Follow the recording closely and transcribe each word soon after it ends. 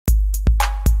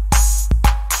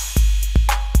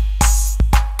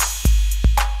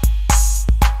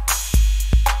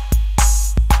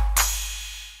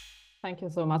Thank you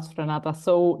so much, Renata.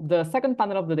 So the second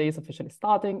panel of the day is officially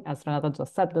starting. As Renata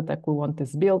just said, the tech we want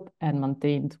is built and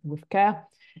maintained with care.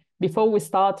 Before we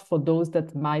start, for those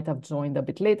that might have joined a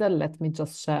bit later, let me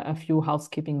just share a few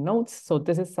housekeeping notes. So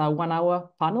this is a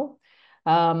 1-hour panel.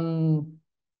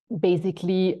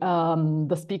 Basically,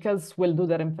 the speakers will do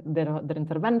their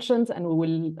interventions, and we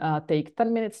will take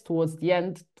 10 minutes towards the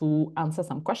end to answer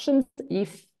some questions.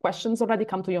 If questions already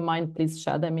come to your mind, please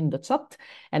share them in the chat,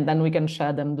 and then we can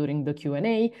share them during the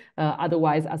Q&A.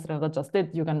 Otherwise, as Renata just did,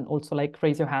 you can also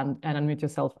raise your hand and unmute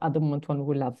yourself at the moment when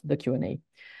we'll have the Q&A.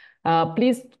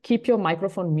 Please keep your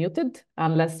microphone muted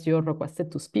unless you're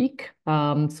requested to speak,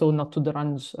 so not to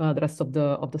derange the rest of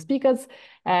the speakers.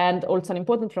 And also an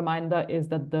important reminder is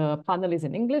that the panel is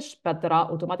in English, but there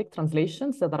are automatic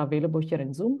translations that are available here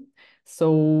in Zoom.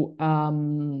 So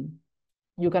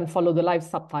you can follow the live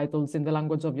subtitles in the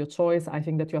language of your choice. I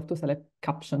think that you have to select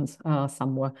captions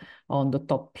somewhere on the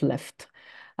top left.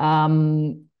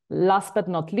 Last but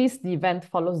not least, the event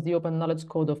follows the Open Knowledge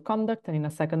Code of Conduct, and in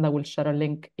a second I will share a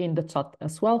link in the chat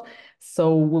as well.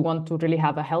 So we want to really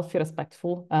have a healthy,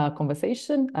 respectful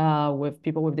conversation with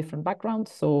people with different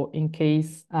backgrounds. So in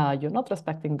case you're not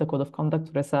respecting the Code of Conduct,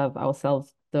 we reserve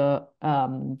ourselves the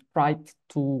right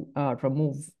to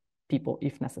remove people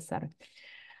if necessary.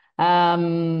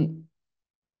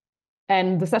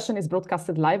 And the session is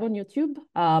broadcasted live on YouTube.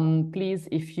 Please,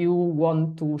 if you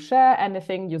want to share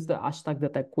anything, use the hashtag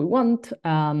 #TheTechWeWant,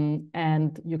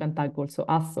 and you can tag also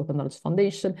us, Open Knowledge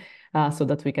Foundation, so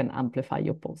that we can amplify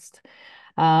your post.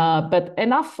 But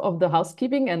enough of the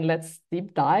housekeeping, and let's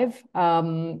deep dive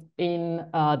in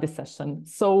this session.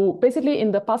 So basically,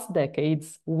 in the past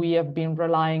decades, we have been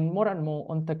relying more and more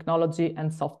on technology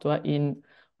and software in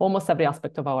almost every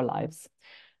aspect of our lives.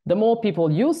 The more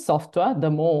people use software, the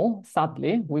more,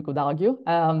 sadly, we could argue,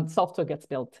 software gets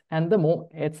built, and the more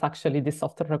it's actually this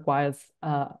software requires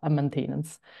a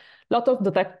maintenance. A lot of the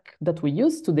tech that we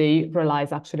use today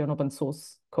relies actually on open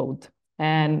source code.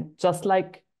 And just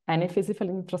like any physical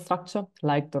infrastructure,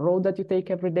 like the road that you take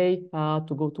every day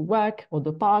to go to work, or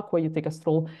the park where you take a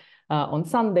stroll on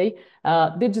Sunday,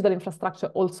 digital infrastructure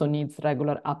also needs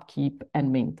regular upkeep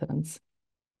and maintenance.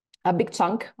 A big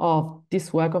chunk of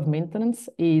this work of maintenance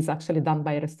is actually done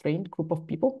by a restrained group of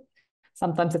people.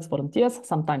 Sometimes it's volunteers,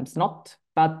 sometimes not.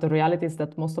 But the reality is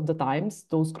that most of the times,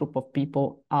 those group of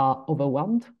people are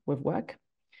overwhelmed with work.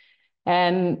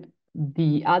 And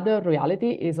the other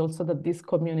reality is also that these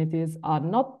communities are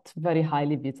not very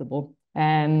highly visible.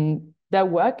 And their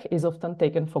work is often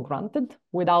taken for granted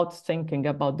without thinking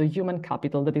about the human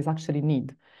capital that is actually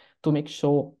needed to make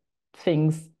sure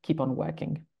things keep on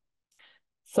working.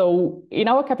 So in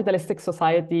our capitalistic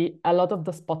society, a lot of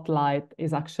the spotlight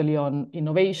is actually on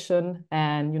innovation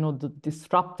and, the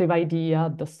disruptive idea,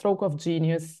 the stroke of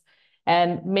genius,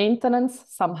 and maintenance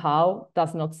somehow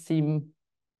does not seem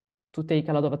to take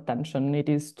a lot of attention. It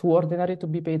is too ordinary to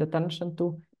be paid attention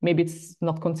to. Maybe it's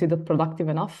not considered productive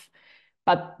enough.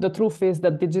 But the truth is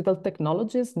that digital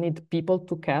technologies need people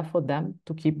to care for them,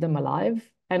 to keep them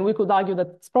alive. And we could argue that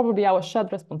it's probably our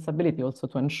shared responsibility also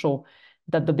to ensure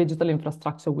that the digital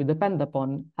infrastructure we depend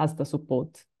upon has the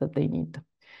support that they need.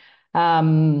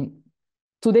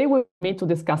 Today, we meet to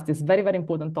discuss this very, very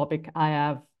important topic. I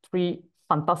have three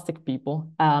fantastic people.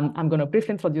 I'm going to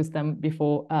briefly introduce them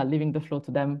before leaving the floor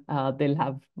to them. They'll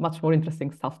have much more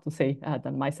interesting stuff to say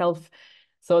than myself.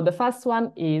 So the first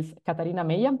one is Katharina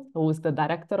Meyer, who is the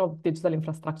Director of Digital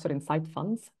Infrastructure Insight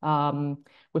Funds,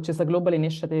 which is a global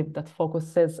initiative that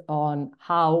focuses on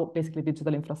how basically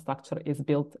digital infrastructure is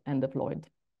built and deployed.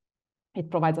 It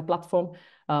provides a platform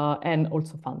and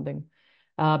also funding.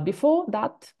 Before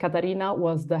that, Katharina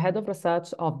was the head of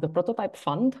research of the Prototype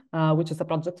Fund, which is a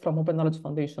project from Open Knowledge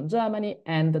Foundation Germany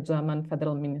and the German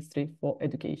Federal Ministry for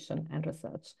Education and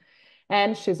Research.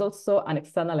 And she's also an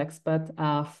external expert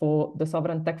for the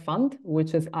Sovereign Tech Fund,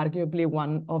 which is arguably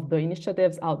one of the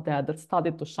initiatives out there that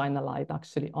started to shine a light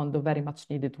actually on the very much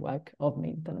needed work of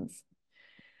maintenance.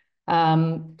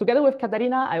 Together with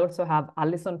Katharina, I also have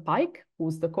Allison Pike,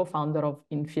 who's the co-founder of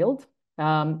Infield,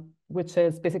 which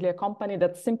is basically a company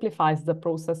that simplifies the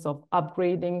process of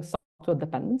upgrading software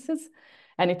dependencies,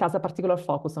 and it has a particular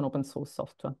focus on open source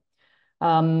software.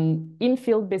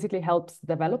 Infield basically helps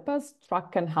developers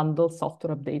track and handle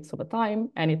software updates over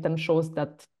time, and it ensures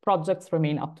that projects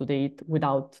remain up to date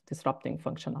without disrupting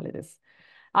functionalities.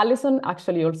 Allison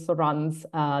actually also runs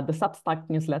the Substack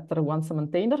newsletter Once a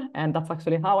Maintainer, and that's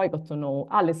actually how I got to know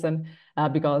Allison,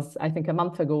 because I think a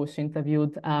month ago she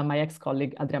interviewed my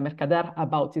ex-colleague Adrian Mercader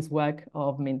about his work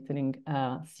of maintaining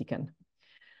Seeken.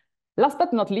 Last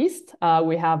but not least,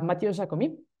 we have Mathieu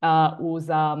Jacomy, who's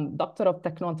a doctor of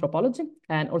technoanthropology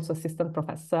and also assistant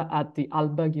professor at the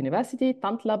Aalborg University,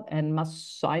 Tantlab, and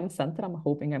Maschine Center. I'm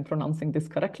hoping I'm pronouncing this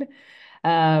correctly.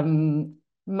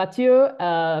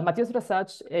 Mathieu's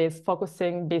research is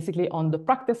focusing basically on the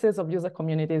practices of user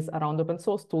communities around open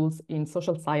source tools in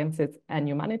social sciences and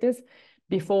humanities.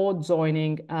 Before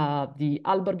joining the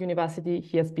Aalborg University,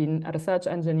 he has been a research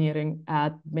engineering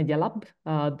at Media Lab,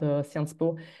 the Sciences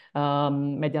Po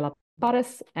Media Lab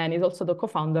Paris, and is also the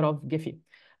co-founder of Gephi,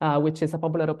 which is a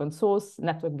popular open source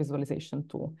network visualization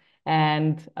tool.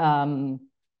 And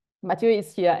Mathieu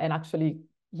is here, and actually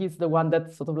he's the one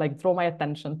that sort of like drew my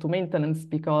attention to maintenance,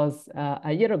 because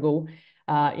a year ago,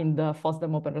 in the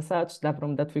FOSDEM Open Research Dev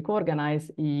Room that we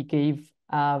co-organized, he gave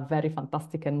a very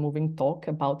fantastic and moving talk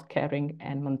about caring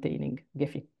and maintaining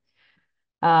Gephi.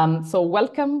 So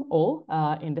welcome all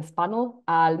in this panel.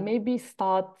 I'll maybe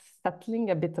start settling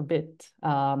a bit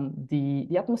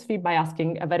the atmosphere by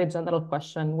asking a very general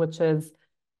question, which is,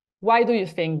 why do you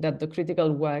think that the critical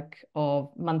work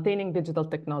of maintaining digital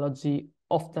technology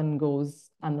often goes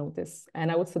unnoticed?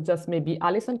 And I would suggest maybe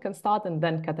Allison can start, and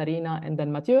then Katharina, and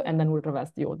then Mathieu, and then we'll reverse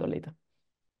the order later.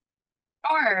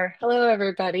 Sure. Hello,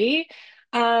 everybody.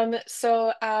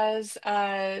 So as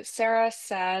Sara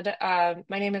said,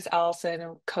 my name is Allison.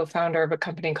 I'm co-founder of a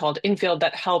company called Infield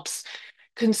that helps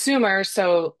consumers,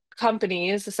 so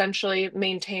companies, essentially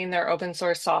maintain their open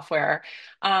source software.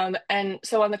 And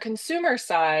so on the consumer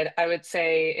side, I would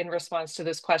say in response to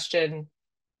this question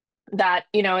that,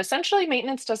 essentially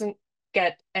maintenance doesn't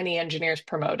get any engineers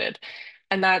promoted.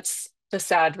 And that's the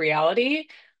sad reality.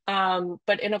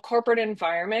 But in a corporate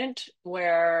environment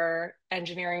where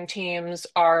engineering teams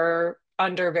are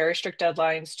under very strict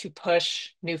deadlines to push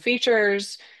new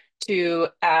features, to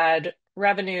add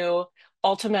revenue,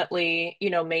 ultimately,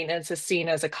 maintenance is seen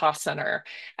as a cost center.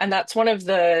 And that's one of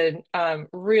the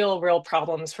real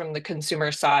problems from the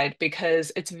consumer side,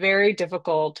 because it's very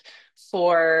difficult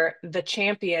for the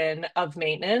champion of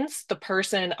maintenance, the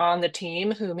person on the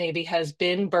team who maybe has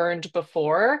been burned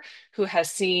before, who has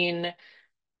seen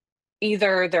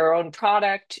either their own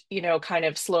product, kind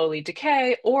of slowly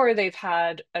decay, or they've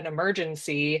had an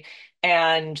emergency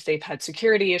and they've had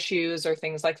security issues or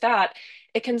things like that.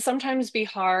 It can sometimes be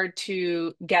hard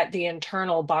to get the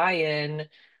internal buy-in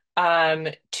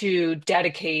to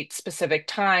dedicate specific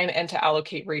time and to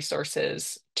allocate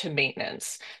resources to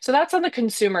maintenance. So that's on the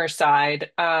consumer side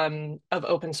of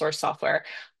open source software.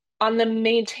 On the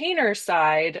maintainer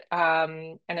side,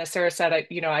 and as Sara said,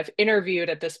 I've interviewed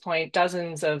at this point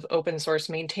dozens of open source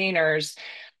maintainers.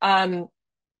 I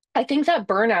think that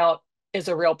burnout is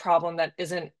a real problem that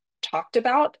isn't talked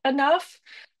about enough.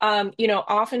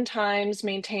 Oftentimes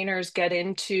maintainers get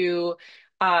into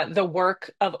the work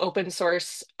of open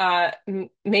source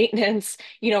maintenance,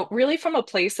 really from a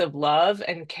place of love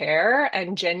and care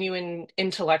and genuine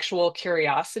intellectual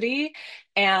curiosity.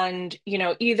 And,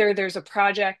 either there's a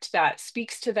project that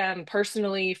speaks to them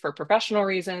personally for professional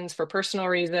reasons, for personal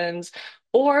reasons,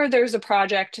 or there's a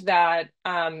project that,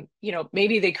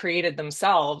 maybe they created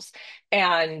themselves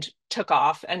and took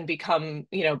off and became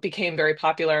very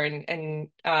popular and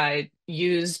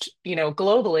used,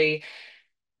 globally.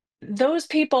 Those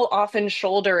people often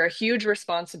shoulder a huge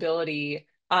responsibility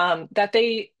that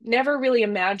they never really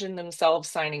imagined themselves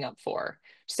signing up for.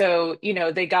 So,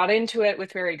 they got into it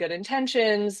with very good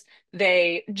intentions.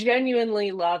 They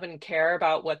genuinely love and care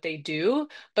about what they do,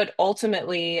 but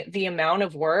ultimately the amount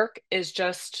of work is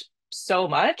just so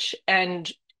much. And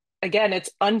again, it's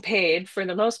unpaid for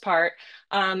the most part.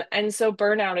 And so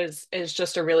burnout is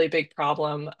just a really big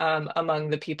problem among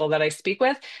the people that I speak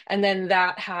with. And then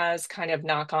that has kind of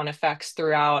knock-on effects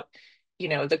throughout,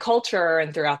 the culture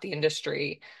and throughout the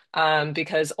industry,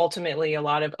 because ultimately a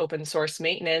lot of open source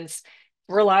maintenance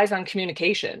relies on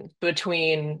communication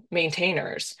between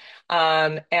maintainers.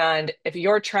 And if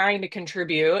you're trying to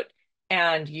contribute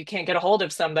and you can't get a hold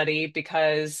of somebody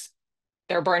because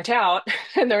they're burnt out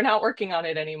and they're not working on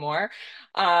it anymore,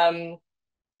 then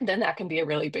that can be a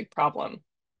really big problem.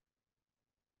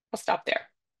 I'll stop there.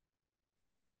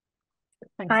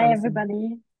 Thanks, Hi, Allison.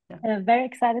 everybody. Yeah. Very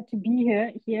excited to be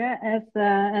here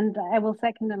and I will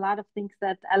second a lot of things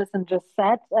that Allison just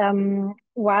said.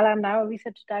 While I'm now a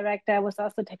research director, I was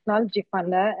also technology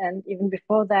funder, and even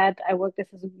before that, I worked as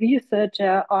a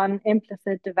researcher on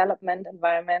implicit development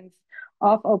environments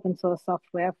of open source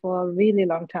software for a really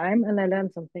long time, and I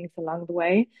learned some things along the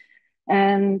way.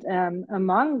 And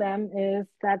among them is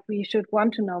that we should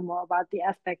want to know more about the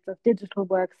aspects of digital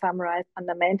work summarized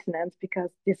under maintenance, because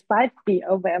despite the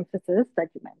overemphasis that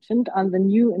you mentioned on the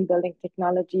new in building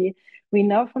technology, we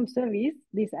know from surveys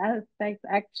these aspects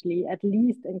actually, at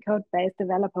least in code-based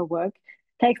developer work,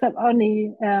 takes up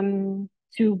only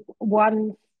to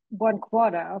one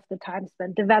quarter of the time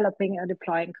spent developing or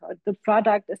deploying code. The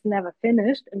product is never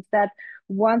finished. Instead,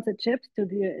 once it ships to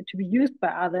be used by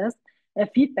others, a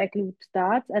feedback loop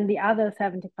starts, and the other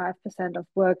 75% of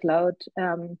workload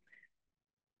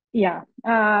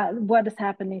what is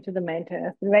happening to the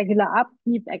maintainers, the regular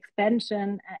upkeep,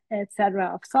 expansion,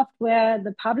 etc. of software,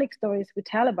 the public stories we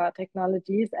tell about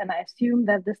technologies, and I assume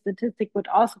that this statistic would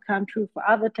also come true for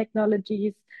other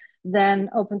technologies than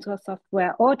open source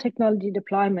software or technology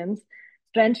deployments,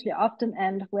 strangely often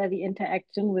end where the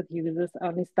interaction with users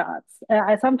only starts.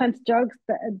 I sometimes joke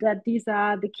that these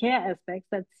are the care aspects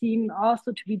that seem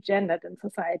also to be gendered in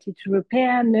society, to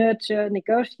repair, nurture,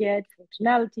 negotiate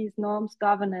functionalities, norms,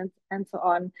 governance, and so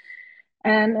on.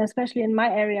 And especially in my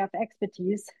area of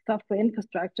expertise, software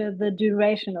infrastructure, the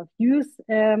duration of use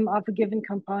of a given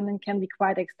component can be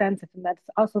quite extensive. And that's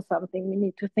also something we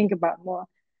need to think about more.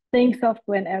 Think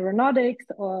software and aeronautics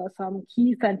or some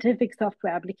key scientific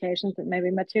software applications that maybe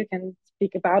Mathieu can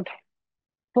speak about.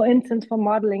 For instance, for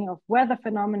modeling of weather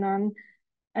phenomena,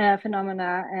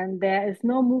 and there is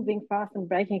no moving fast and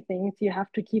breaking things. You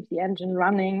have to keep the engine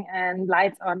running and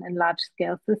lights on in large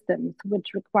scale systems, which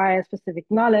require specific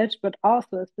knowledge, but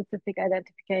also a specific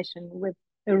identification with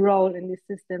a role in these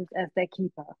systems as their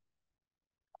keeper.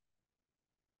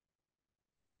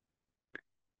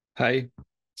 Hi,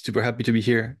 super happy to be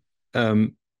here.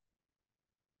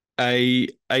 I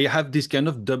have this kind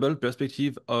of double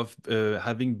perspective of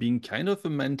having been kind of a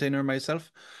maintainer myself,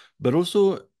 but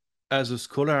also as a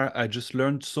scholar, I just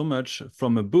learned so much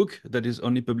from a book that is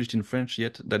only published in French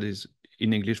yet, that is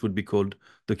in English would be called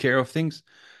The Care of Things.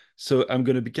 So I'm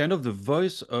going to be kind of the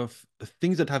voice of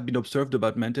things that have been observed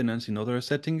about maintenance in other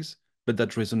settings, but that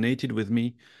resonated with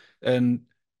me. And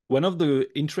one of the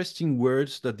interesting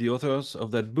words that the authors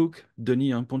of that book,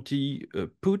 Denis and Ponty,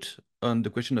 put on the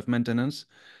question of maintenance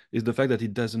is the fact that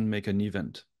it doesn't make an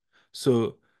event.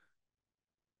 So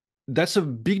that's a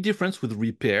big difference with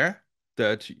repair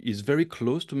that is very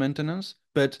close to maintenance.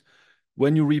 But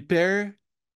when you repair,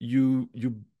 you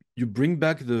bring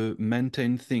back the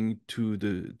maintained thing to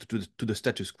the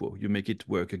status quo. You make it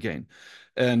work again.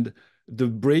 And the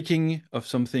breaking of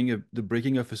something, the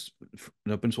breaking of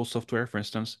an open source software, for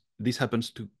instance, this happens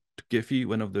to Gephi,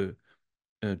 one of the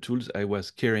tools I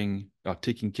was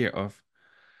taking care of,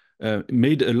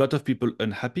 made a lot of people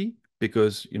unhappy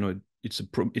because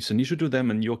it's an issue to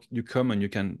them, and you come and you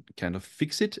can kind of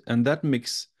fix it, and that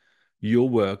makes your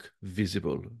work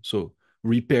visible. So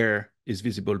repair is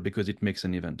visible because it makes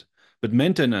an event, but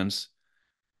maintenance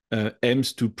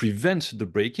aims to prevent the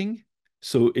breaking,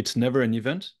 so it's never an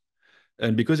event.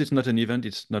 And because it's not an event,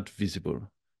 it's not visible.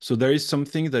 So there is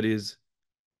something that is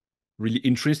really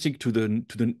intrinsic to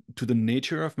the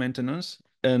nature of maintenance.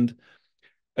 And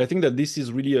I think that this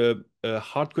is really a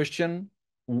hard question.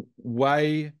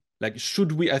 Why, like,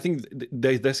 should we, I think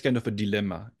there's kind of a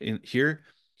dilemma in here,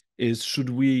 is should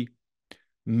we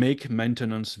make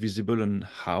maintenance visible, and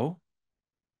how?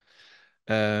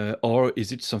 Or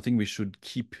is it something we should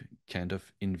keep kind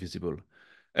of invisible?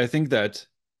 I think that,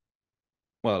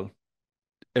 well,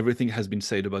 everything has been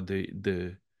said about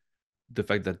the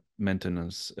fact that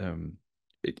maintenance,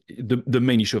 the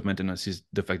main issue of maintenance is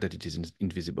the fact that it is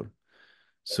invisible.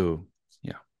 So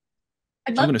yeah,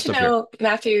 I'd love to know,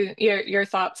 Mathieu, your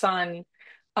thoughts on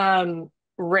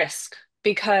risk,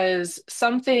 because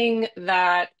something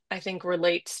that I think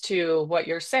relates to what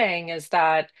you're saying is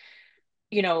that,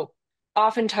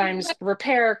 oftentimes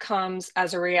repair comes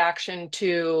as a reaction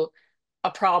to a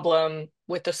problem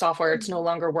with the software. It's no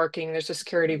longer working. There's a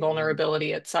security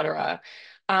vulnerability, et cetera.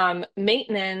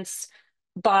 Maintenance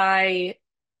by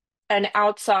an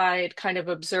outside kind of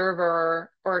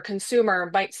observer or a consumer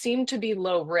might seem to be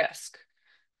low risk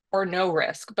or no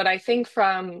risk. But I think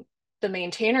from the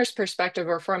maintainer's perspective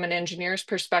or from an engineer's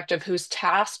perspective who's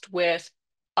tasked with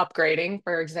upgrading,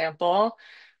 for example,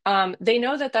 they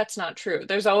know that that's not true.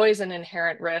 There's always an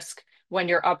inherent risk when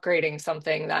you're upgrading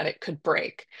something that it could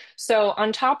break. So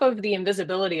on top of the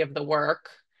invisibility of the work,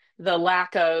 the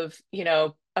lack of,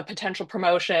 a potential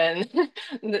promotion,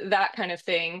 that kind of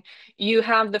thing, you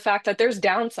have the fact that there's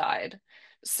downside.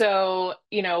 So,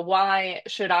 why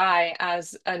should I,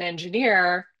 as an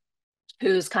engineer,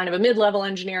 who's kind of a mid-level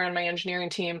engineer on my engineering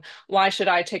team, why should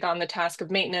I take on the task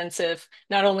of maintenance if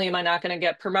not only am I not going to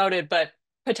get promoted, but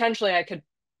potentially I could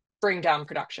bring down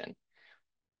production?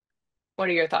 What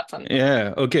are your thoughts on that?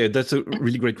 Yeah, okay, that's a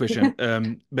really great question.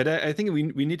 But I think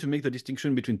we need to make the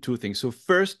distinction between two things. So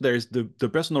first, there's the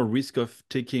personal risk of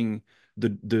taking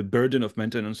the burden of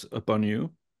maintenance upon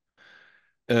you.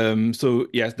 So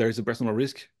yes, there is a personal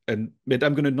risk, but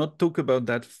I'm going to not talk about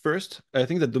that first. I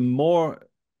think that the more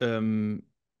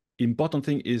important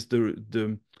thing is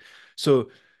so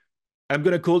I'm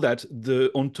going to call that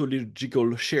the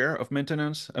ontological share of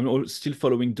maintenance. I'm still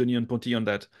following Denis and Ponty on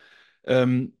that.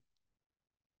 And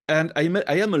I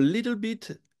am a little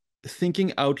bit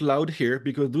thinking out loud here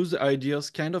because those ideas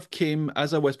kind of came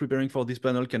as I was preparing for this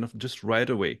panel, kind of just right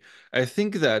away. I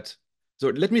think that, so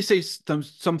let me say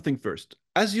something first.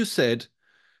 As you said,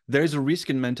 there is a risk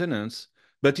in maintenance,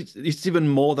 but it's even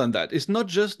more than that. It's not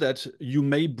just that you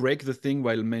may break the thing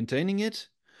while maintaining it.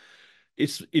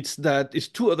 It's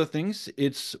two other things.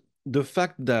 It's the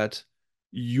fact that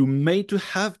you may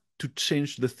have to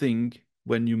change the thing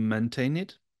when you maintain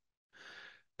it.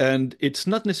 And it's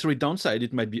not necessarily downside,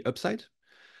 it might be upside.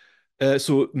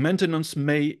 So maintenance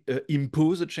may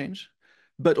impose a change,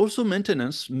 but also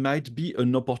maintenance might be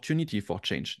an opportunity for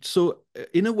change. So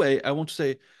in a way, I want to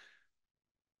say,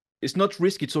 it's not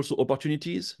risk, it's also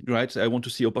opportunities, right? I want to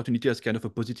see opportunity as kind of a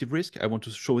positive risk. I want to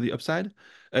show the upside.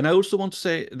 And I also want to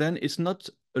say, then it's not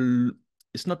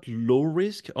low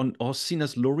risk or seen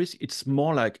as low risk, it's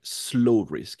more like slow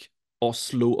risk or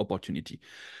slow opportunity.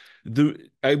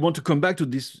 I want to come back to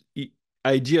this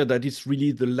idea that it's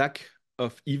really the lack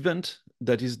of event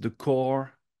that is the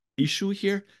core issue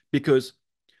here, because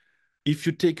if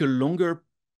you take a longer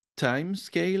time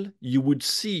scale, you would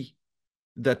see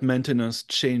that maintenance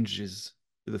changes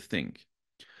the thing.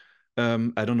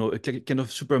 I don't know, a kind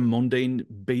of super mundane,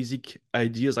 basic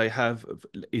ideas I have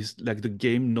is like the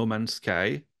game No Man's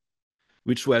Sky,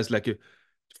 which was like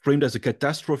framed as a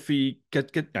catastrophe,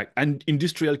 an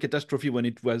industrial catastrophe when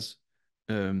it was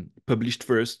published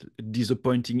first,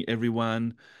 disappointing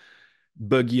everyone,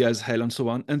 buggy as hell, and so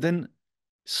on. And then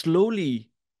slowly,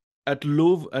 at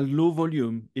low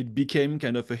volume, it became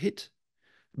kind of a hit.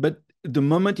 But the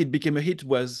moment it became a hit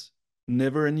was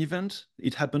never an event.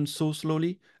 It happened so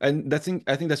slowly. And I think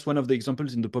that's one of the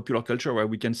examples in the popular culture where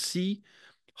we can see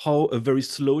how a very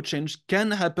slow change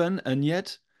can happen, and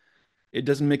yet it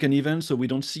doesn't make an event, so we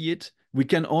don't see it. We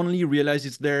can only realize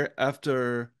it's there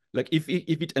after, like if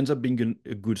it ends up being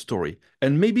a good story.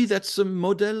 And maybe that's a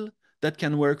model that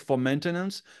can work for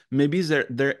maintenance. Maybe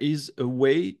there is a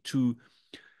way to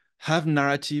have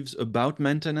narratives about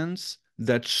maintenance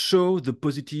that show the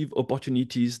positive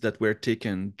opportunities that were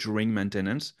taken during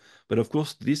maintenance. But of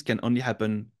course, this can only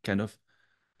happen kind of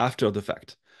after the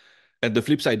fact. And the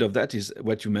flip side of that is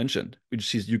what you mentioned,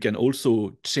 which is you can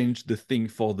also change the thing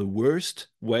for the worst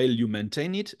while you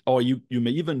maintain it, or you may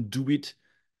even do it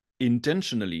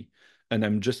intentionally. And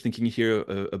I'm just thinking here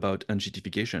about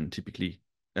unjetification typically.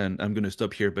 And I'm going to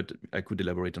stop here, but I could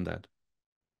elaborate on that.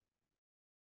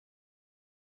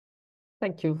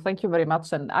 Thank you. Thank you very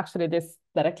much. And actually, this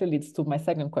directly leads to my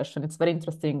second question. It's very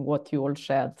interesting what you all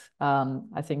shared.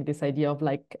 I think this idea of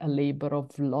like a labor of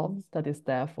love that is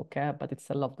there for care, but it's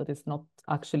a love that is not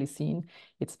actually seen.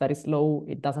 It's very slow.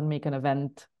 It doesn't make an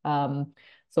event.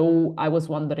 So I was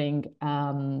wondering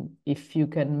if you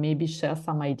can maybe share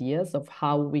some ideas of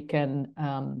how we can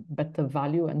better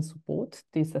value and support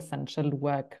this essential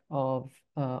work of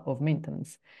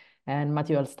maintenance. And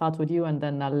Mathieu, I'll start with you, and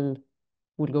then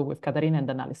we'll go with Katharina and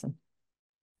then Allison.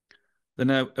 Then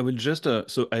I will just,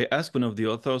 so I asked one of the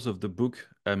authors of the book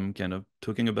I'm kind of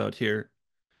talking about here,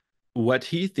 what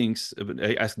he thinks.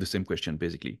 I asked the same question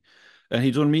basically. And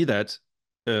he told me that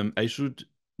I should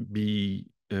be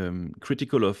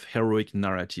critical of heroic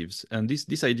narratives. And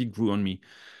this idea grew on me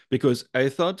because I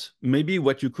thought maybe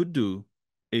what you could do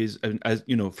is, as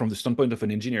you know, from the standpoint of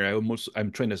an engineer,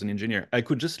 I'm trained as an engineer. I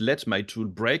could just let my tool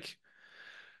break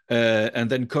and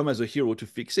then come as a hero to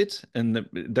fix it. And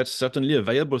that's certainly a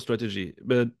viable strategy.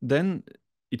 But then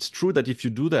it's true that if you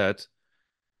do that,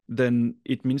 then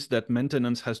it means that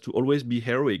maintenance has to always be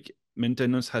heroic.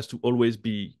 Maintenance has to always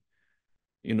be,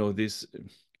 you know, this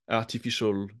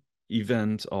artificial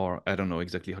event, or I don't know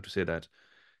exactly how to say that.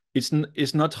 It's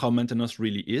not how maintenance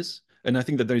really is. And I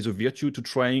think that there is a virtue to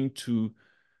trying to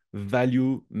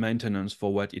value maintenance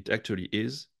for what it actually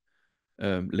is.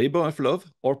 Labor of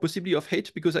love or possibly of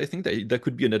hate, because I think that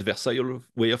could be an adversarial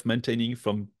way of maintaining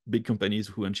from big companies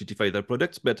who unchetify their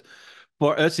products. But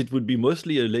for us, it would be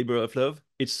mostly a labor of love.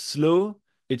 It's low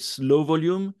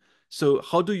volume. So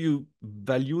how do you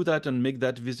value that and make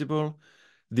that visible?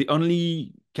 The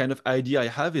only kind of idea I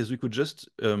have is we could just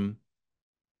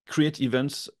create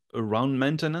events around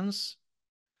maintenance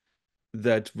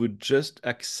that would just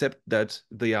accept that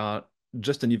they are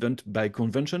just an event by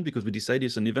convention because we decide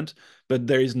it's an event, but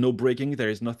there is no breaking, there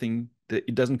is nothing,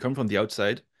 it doesn't come from the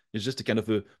outside. It's just a kind of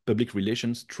a public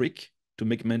relations trick to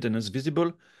make maintenance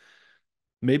visible.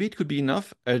 maybe it could be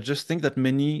enough. I just think that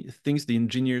many things the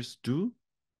engineers do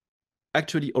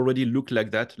actually already look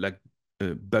like that, like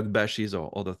bug bashes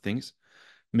or other things.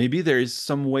 Maybe there is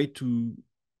some way to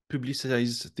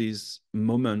publicize these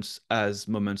moments as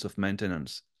moments of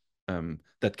maintenance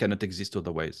that cannot exist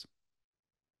otherwise.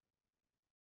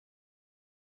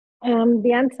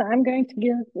 The answer I'm going to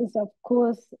give is, of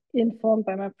course, informed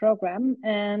by my program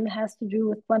and has to do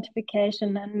with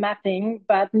quantification and mapping,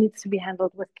 but needs to be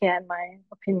handled with care, in my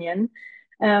opinion.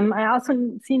 I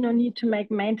also see no need to make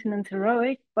maintenance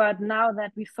heroic, but now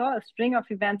that we saw a string of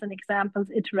events and examples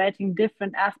iterating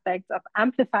different aspects of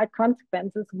amplified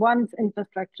consequences once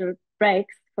infrastructure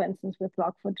breaks, for instance, with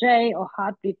Log4j or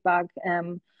Heartbeat bug,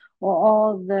 or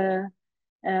all the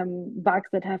bugs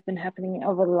that have been happening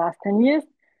over the last 10 years,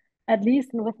 at least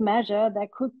with Measure, there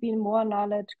could be more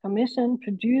knowledge commissioned,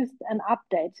 produced, and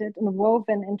updated and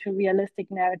woven into realistic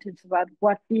narratives about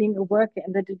what being a worker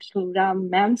in the digital realm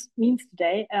means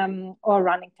today, or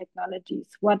running technologies,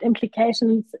 what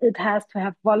implications it has to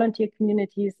have volunteer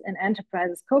communities and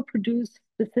enterprises co-produce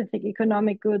specific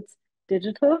economic goods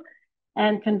digital,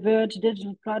 and converge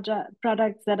digital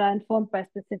products that are informed by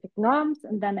specific norms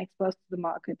and then exposed to the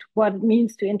market. What it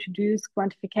means to introduce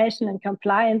quantification and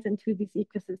compliance into these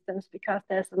ecosystems, because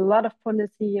there's a lot of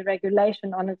policy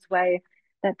regulation on its way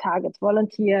that targets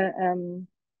volunteer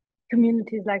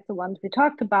communities like the ones we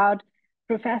talked about.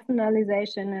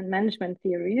 Professionalization and management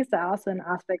theories are also an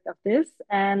aspect of this,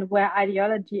 and where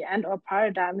ideology and or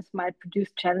paradigms might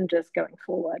produce challenges going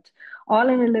forward. All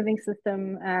in a living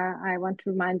system, I want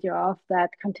to remind you of, that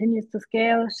continues to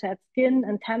scale, shed skin,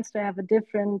 and tends to have a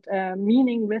different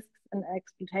meaning, risks, and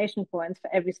exploitation points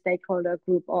for every stakeholder,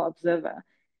 group, or observer.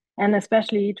 And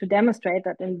especially to demonstrate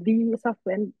that in the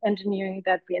software engineering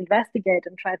that we investigate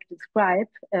and try to describe,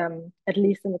 at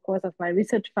least in the course of my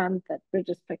research fund that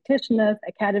bridges practitioners,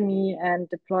 academy, and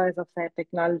deployers of safe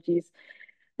technologies,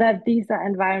 that these are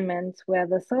environments where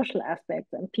the social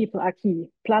aspects and people are key,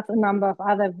 plus a number of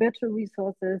other virtual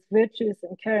resources, virtues,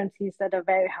 and currencies that are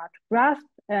very hard to grasp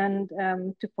and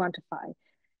to quantify,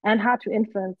 and hard to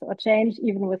influence or change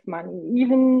even with money,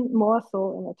 even more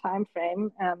so in a time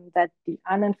frame that the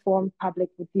uninformed public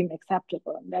would deem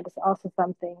acceptable. And that is also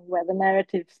something where the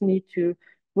narratives need to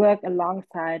work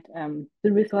alongside the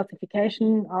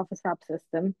resourcification of a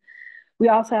subsystem. We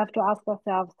also have to ask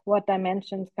ourselves what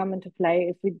dimensions come into play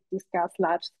if we discuss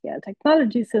large-scale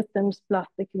technology systems plus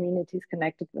the communities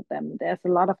connected with them. There's a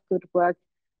lot of good work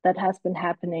that has been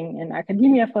happening in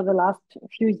academia for the last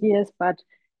few years, but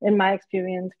in my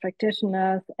experience,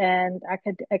 practitioners and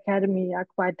academy are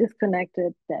quite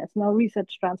disconnected. There's no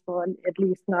research transfer, at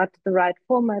least not the right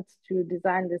formats to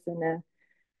design this in a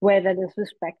way that is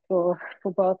respectful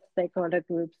for both stakeholder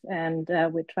groups, and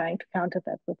we're trying to counter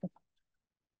that with the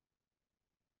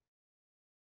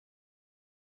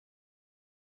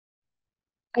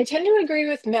I tend to agree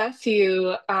with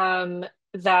Matthew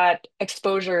that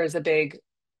exposure is a big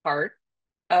part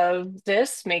of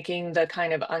this, making the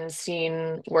kind of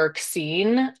unseen work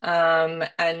seen.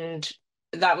 And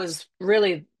that was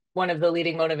really one of the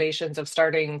leading motivations of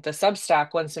starting the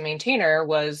Substack Once a Maintainer,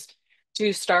 was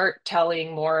to start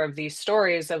telling more of these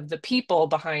stories of the people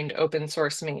behind open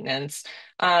source maintenance.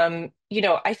 I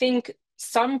think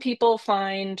some people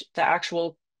find the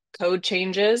actual code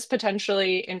changes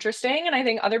potentially interesting, and I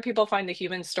think other people find the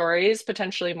human stories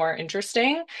potentially more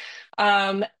interesting.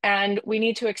 And we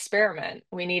need to experiment.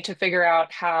 We need to figure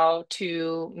out how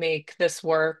to make this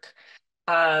work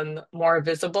more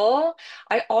visible.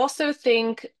 I also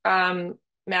think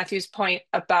Matthew's point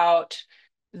about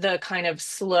the kind of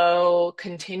slow,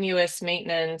 continuous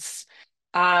maintenance,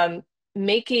 really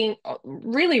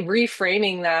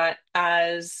reframing that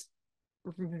as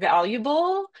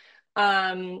valuable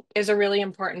is a really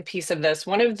important piece of this.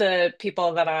 One of the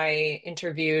people that I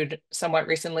interviewed somewhat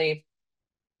recently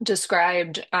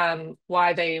described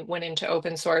why they went into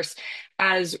open source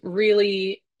as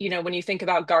really, when you think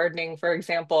about gardening, for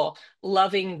example,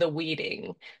 loving the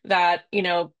weeding. That,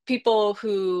 people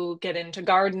who get into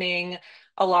gardening,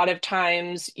 a lot of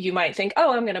times you might think,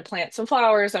 oh, I'm going to plant some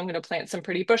flowers, I'm going to plant some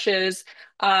pretty bushes.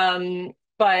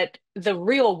 But the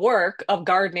real work of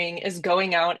gardening is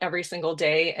going out every single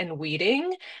day and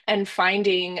weeding and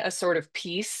finding a sort of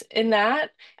peace in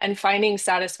that, and finding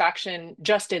satisfaction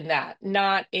just in that,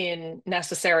 not in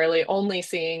necessarily only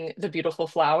seeing the beautiful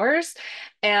flowers.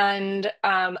 And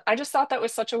I just thought that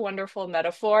was such a wonderful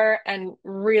metaphor, and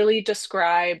really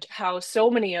described how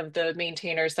so many of the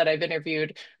maintainers that I've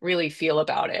interviewed really feel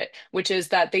about it, which is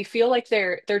that they feel like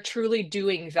they're truly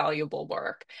doing valuable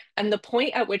work. And the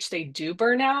point at which they do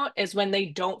burn out is when they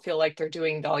don't feel like they're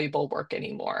doing valuable work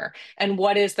anymore. And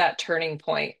what is that turning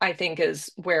point, I think, is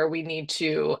where we need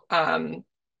to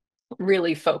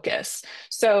really focus.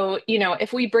 So,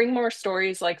 if we bring more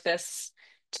stories like this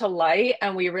to light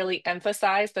and we really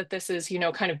emphasize that this is,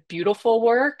 kind of beautiful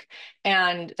work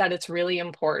and that it's really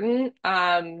important,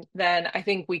 then I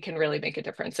think we can really make a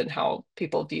difference in how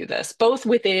people view this, both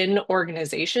within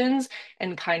organizations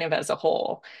and kind of as a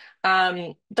whole.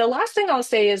 The last thing I'll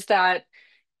say is that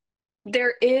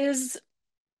there is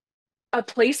a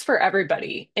place for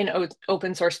everybody in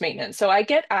open source maintenance. So I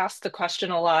get asked the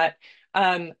question a lot.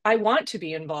 I want to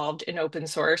be involved in open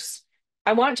source.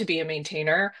 I want to be a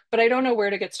maintainer, but I don't know where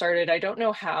to get started. I don't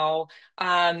know how.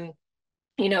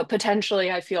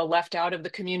 Potentially I feel left out of the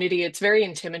community. It's very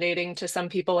intimidating to some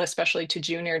people, especially to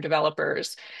junior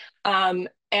developers.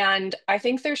 And I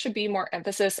think there should be more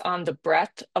emphasis on the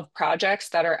breadth of projects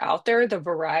that are out there, the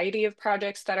variety of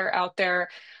projects that are out there,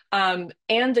 and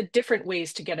the different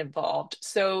ways to get involved.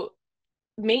 So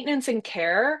maintenance and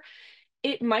care,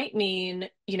 it might mean,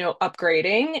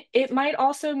 upgrading. It might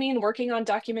also mean working on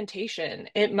documentation.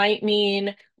 It might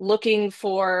mean looking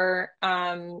for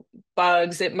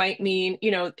bugs. It might mean,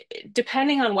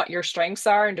 depending on what your strengths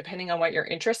are and depending on what your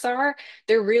interests are,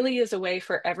 there really is a way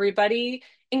for everybody,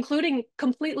 including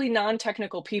completely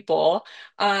non-technical people,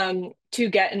 to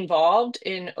get involved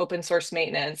in open source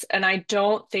maintenance. And I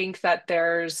don't think that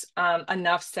there's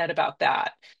enough said about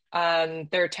that.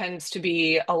 There tends to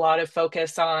be a lot of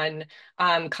focus on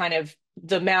kind of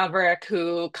the maverick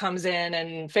who comes in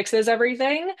and fixes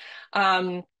everything,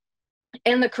 and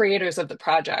the creators of the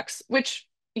projects, which,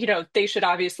 they should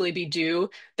obviously be due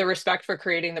the respect for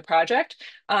creating the project.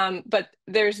 But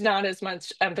there's not as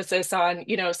much emphasis on,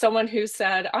 someone who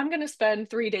said, I'm going to spend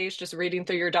 3 days just reading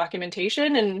through your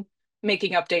documentation and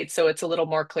making updates so it's a little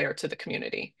more clear to the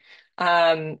community.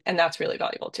 And that's really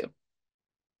valuable too.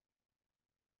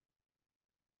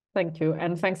 Thank you.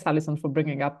 And thanks, Allison, for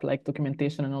bringing up like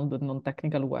documentation and all the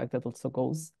non-technical work that also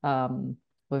goes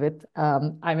with it.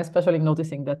 I'm especially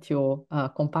noticing that your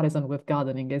comparison with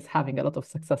gardening is having a lot of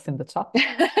success in the chat.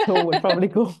 So we'll probably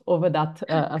go over that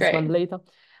as well later.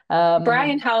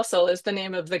 Brian Housel is the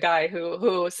name of the guy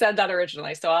who said that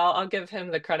originally. So I'll give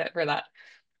him the credit for that.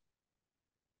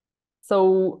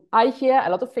 So I hear a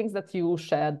lot of things that you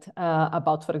shared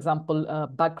about, for example,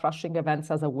 bug crushing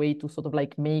events as a way to sort of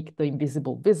like make the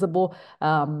invisible visible.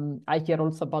 I hear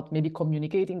also about maybe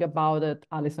communicating about it.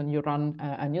 Allison, you run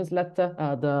a newsletter,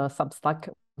 the Substack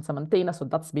maintainer, so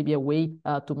that's maybe a way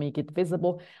to make it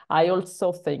visible. I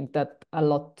also think that a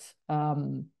lot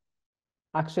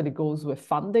actually goes with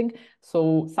funding.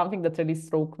 So something that really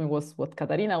struck me was what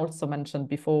Katharina also mentioned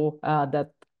before,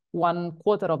 that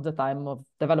 1/4 of the time of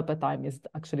developer time is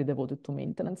actually devoted to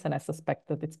maintenance. And I suspect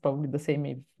that it's probably the same,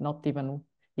 if not even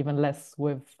less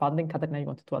with funding. Katharina, you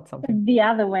wanted to add something? The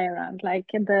other way around, like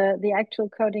the actual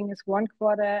coding is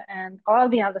 1/4 and all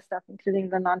the other stuff, including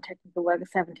the non-technical work,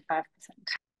 is 75%.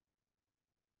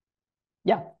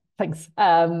 Yeah, thanks.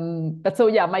 But so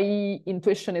yeah, my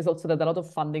intuition is also that a lot of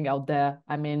funding out there,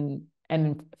 I mean,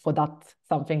 and for that,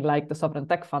 something like the Sovereign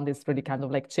Tech Fund is really kind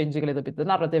of like changing a little bit. The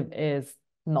narrative is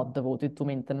not devoted to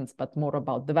maintenance, but more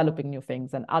about developing new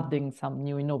things and adding some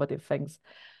new innovative things.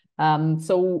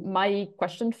 So my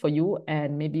question for you,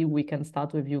 and maybe we can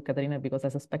start with you, Katharina, because I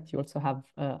suspect you also have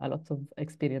a lot of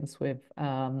experience with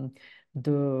the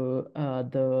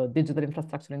digital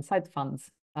infrastructure inside funds,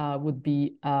 would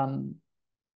be how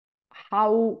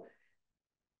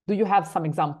do you have some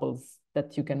examples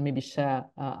that you can maybe share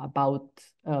about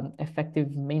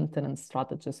effective maintenance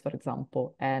strategies, for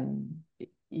example, and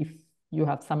if you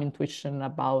have some intuition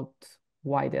about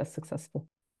why they're successful?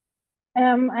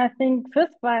 I think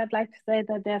first of all, I'd like to say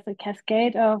that there's a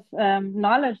cascade of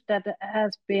knowledge that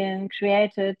has been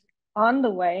created on the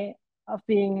way of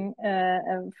being a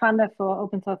funder for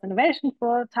open source innovation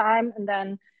for a time. And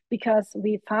then because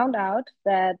we found out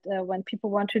that when people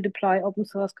want to deploy open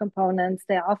source components,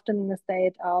 they're often in a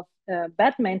state of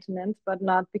bad maintenance, but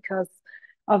not because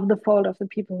of the fault of the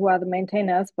people who are the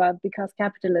maintainers, but because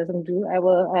capitalism do. I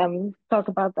will talk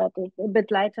about that a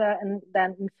bit later. And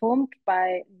then informed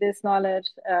by this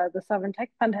knowledge, the Sovereign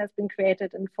Tech Fund has been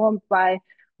created, informed by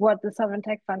what the Sovereign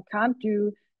Tech Fund can't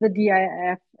do, the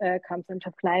DIF comes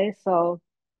into play. So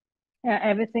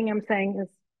everything I'm saying is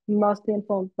mostly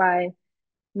informed by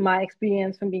my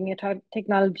experience from being a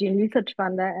technology and research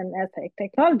funder. And as a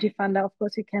technology funder, of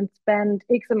course, you can spend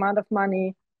X amount of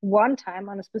money one time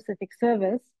on a specific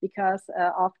service because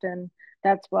often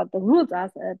that's what the rules are,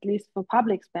 at least for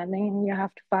public spending. And you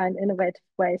have to find innovative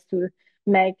ways to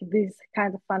make these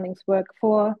kinds of fundings work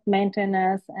for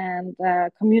maintainers and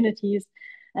communities.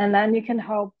 And then you can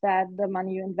hope that the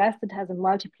money you invested has a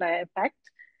multiplier effect.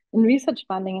 In research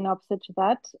funding, and opposite to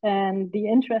that. And the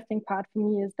interesting part for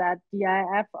me is that the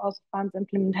IIF also funds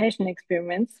implementation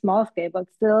experiments, small scale,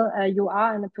 but still you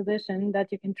are in a position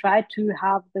that you can try to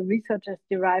have the researchers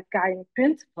derive guiding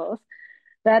principles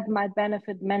that might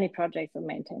benefit many projects or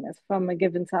maintainers from a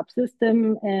given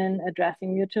subsystem in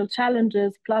addressing mutual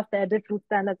challenges. Plus, there are different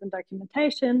standards in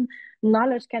documentation.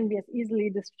 Knowledge can be as easily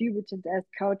distributed as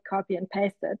code, copy, and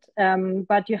pasted.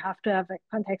 But you have to have a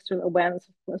contextual awareness,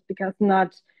 of course, because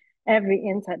not every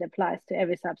insight applies to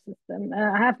every subsystem.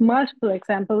 I have multiple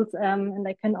examples, and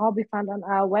they can all be found on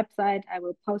our website. I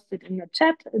will post it in the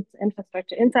chat. It's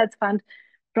Infrastructure Insights Fund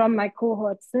from my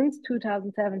cohort since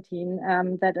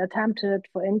 2017 that attempted,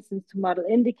 for instance, to model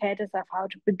indicators of how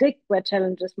to predict where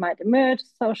challenges might emerge,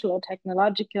 social or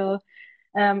technological,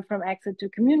 from exit to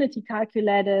community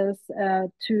calculators,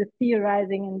 to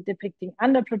theorizing and depicting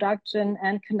underproduction,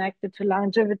 and connected to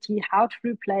longevity, how to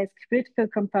replace critical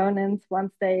components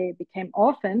once they became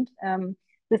orphaned.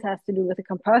 This has to do with the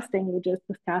composting we just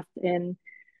discussed in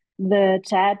the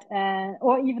chat,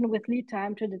 or even with lead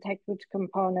time to detect which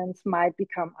components might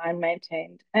become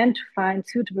unmaintained, and to find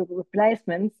suitable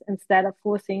replacements instead of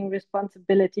forcing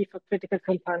responsibility for critical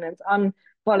components on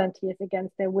volunteers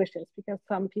against their wishes, because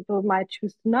some people might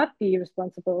choose to not be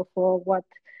responsible for what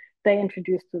they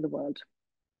introduce to the world.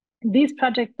 These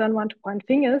projects don't want to point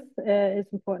fingers,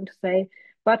 it's important to say,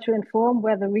 but to inform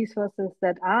whether resources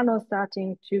that are now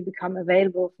starting to become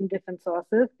available from different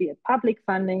sources, be it public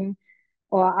funding,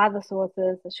 or other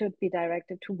sources, should be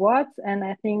directed towards. And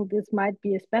I think this might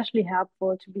be especially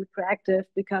helpful to be proactive,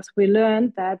 because we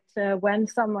learned that when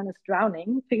someone is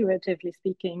drowning, figuratively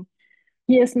speaking,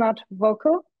 he is not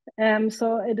vocal.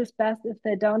 So it is best if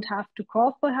they don't have to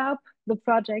call for help. The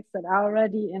projects that are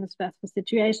already in a stressful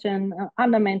situation,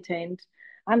 under-maintained,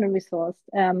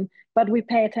 under-resourced, but we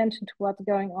pay attention to what's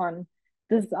going on.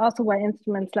 This is also why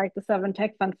instruments like the Sovereign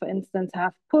Tech Fund, for instance,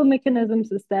 have pull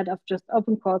mechanisms instead of just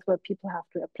open calls where people have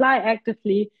to apply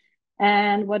actively.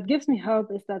 And what gives me hope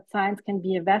is that science can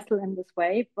be a vessel in this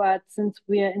way. But since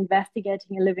we are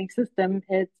investigating a living system,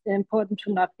 it's important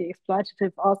to not be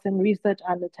exploitative also in research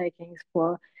undertakings.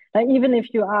 For like, even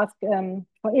if you ask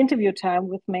for interview time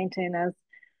with maintainers,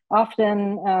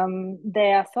 often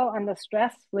they are so under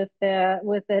stress with their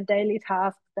daily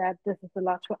tasks that this is a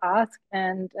lot to ask,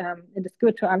 and it is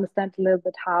good to understand a little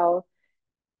bit how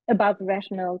about the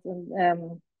rationales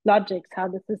and logics, how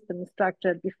the system is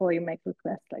structured before you make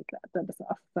requests like that. That is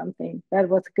also something that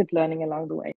was good learning along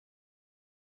the way.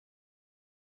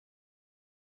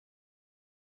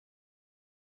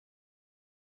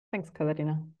 Thanks,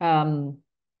 Katharina.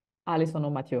 Allison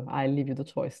or Mathieu, I leave you the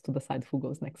choice to decide who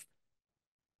goes next.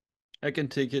 I can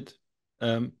take it.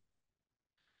 I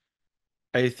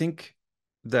think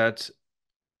that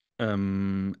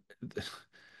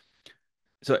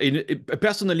so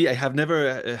personally, I have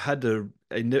never had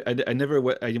I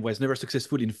was never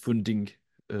successful in funding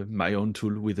my own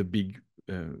tool with a big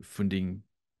funding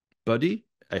body.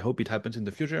 I hope it happens in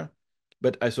the future.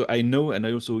 But I know, and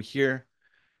I also hear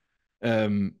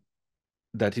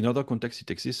that in other contexts it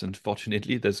exists, and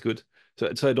fortunately that's good.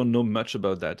 So I don't know much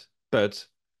about that, but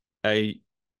I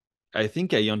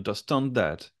think I understand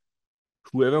that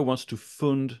whoever wants to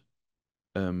fund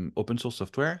open source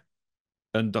software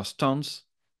understands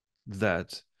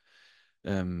that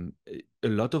a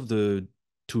lot of the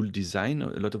tool design,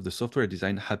 a lot of the software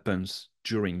design happens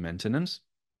during maintenance.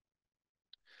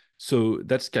 So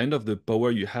that's kind of the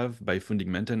power you have by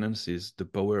funding maintenance, is the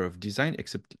power of design,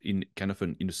 except in kind of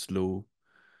in a slow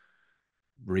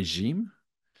regime.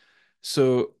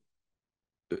 So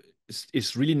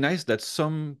it's really nice that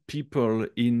some people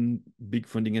in big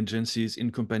funding agencies,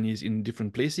 in companies, in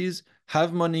different places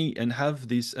have money and have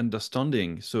this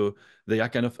understanding. So they are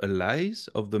kind of allies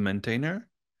of the maintainer.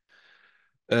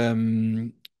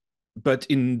 But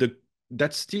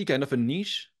that's still kind of a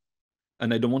niche.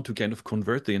 And I don't want to kind of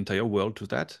convert the entire world to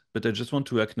that, but I just want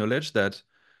to acknowledge that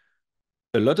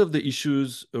a lot of the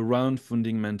issues around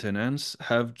funding maintenance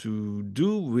have to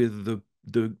do with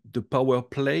the power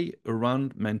play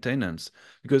around maintenance.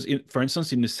 Because for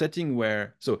instance, in a setting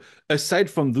where, so aside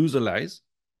from those allies,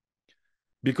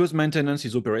 because maintenance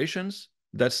is operations,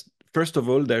 that's, first of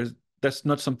all, that's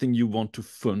not something you want to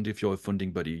fund if you're a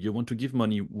funding body. You want to give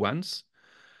money once,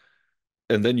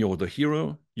 and then you're the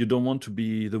hero. You don't want to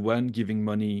be the one giving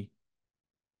money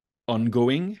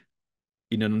ongoing,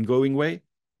 in an ongoing way,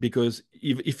 because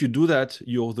if you do that,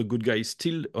 you're the good guy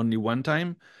still only one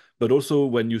time, but also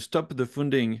when you stop the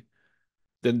funding,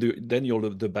 then you're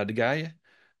the bad guy.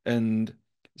 And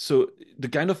So the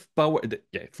kind of power,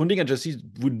 funding agencies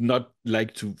would not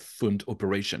like to fund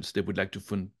operations. They would like to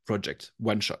fund projects,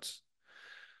 one-shots.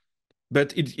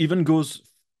 But it even goes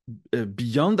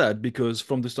beyond that, because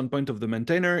from the standpoint of the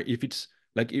maintainer, if it's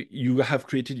like you have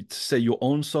created, say, your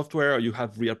own software, or you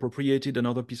have reappropriated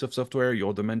another piece of software,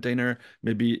 you're the maintainer,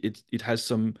 maybe it has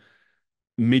some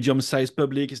medium-sized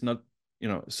public, it's not,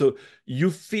 so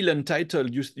you feel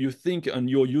entitled, you think, and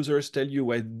your users tell you,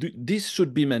 well, this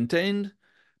should be maintained,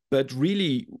 but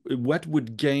really, what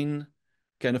would gain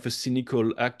kind of a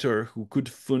cynical actor who could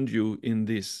fund you in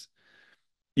this?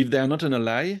 If they are not an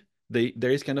ally,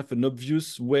 there is kind of an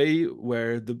obvious way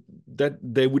where that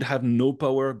they would have no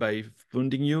power by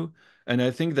funding you. And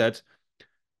I think that,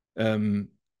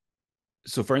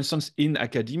 so for instance, in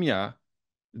academia,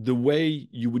 the way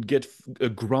you would get a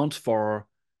grant for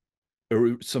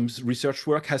some research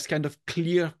work has kind of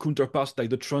clear counterparts, like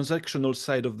the transactional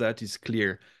side of that is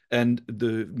clear. And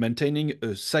the maintaining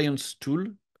a science tool,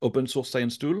 open source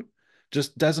science tool,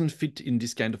 just doesn't fit in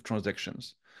this kind of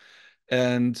transactions.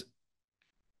 And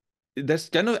that's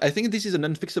kind of, I think this is an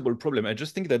unfixable problem. I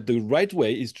just think that the right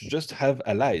way is to just have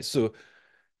allies. So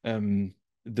the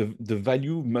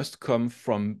value must come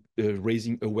from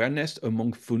raising awareness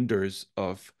among funders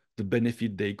of the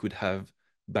benefit they could have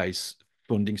by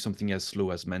funding something as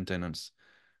slow as maintenance.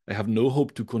 I have no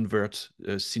hope to convert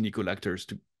cynical actors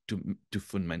to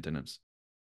fund maintenance.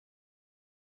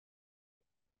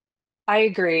 I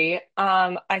agree.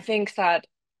 I think that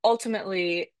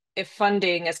ultimately, if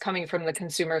funding is coming from the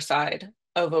consumer side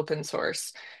of open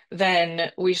source, then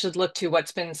we should look to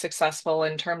what's been successful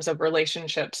in terms of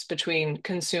relationships between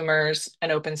consumers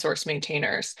and open source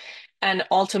maintainers. And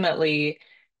ultimately,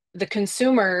 the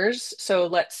consumers, so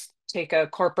let's take a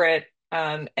corporate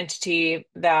entity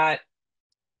that,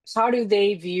 how do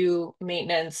they view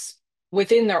maintenance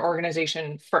within their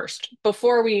organization first,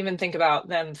 before we even think about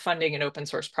them funding an open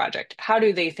source project? How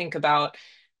do they think about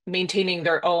maintaining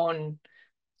their own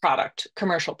product,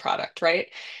 commercial product, right?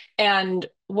 And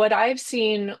what I've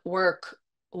seen work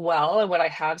well, and what I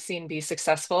have seen be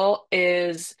successful,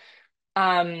 is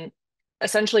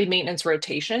essentially maintenance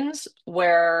rotations,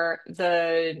 where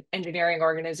the engineering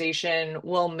organization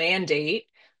will mandate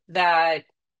that,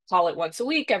 call it once a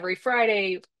week, every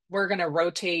Friday, we're going to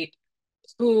rotate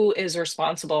who is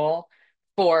responsible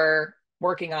for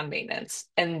working on maintenance.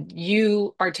 And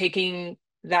you are taking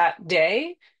that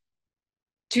day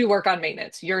to work on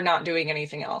maintenance. You're not doing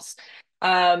anything else.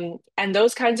 And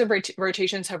those kinds of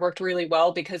rotations have worked really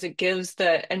well, because it gives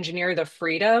the engineer the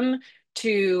freedom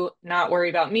to not worry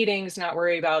about meetings, not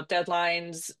worry about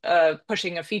deadlines,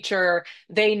 pushing a feature.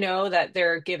 They know that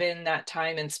they're given that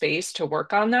time and space to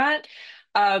work on that.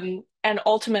 And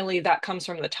ultimately, that comes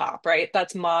from the top, right?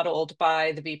 That's modeled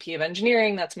by the VP of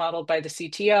engineering, that's modeled by the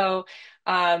CTO,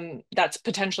 that's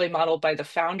potentially modeled by the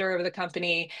founder of the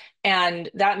company. And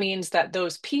that means that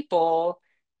those people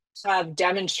have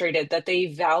demonstrated that they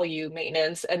value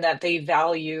maintenance, and that they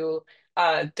value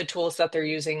the tools that they're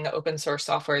using, the open source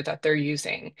software that they're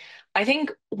using. I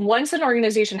think once an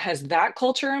organization has that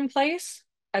culture in place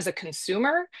as a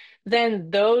consumer, then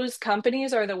those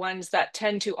companies are the ones that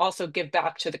tend to also give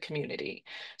back to the community.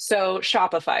 So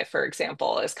Shopify, for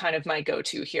example, is kind of my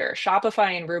go-to here.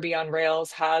 Shopify and Ruby on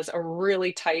Rails has a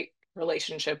really tight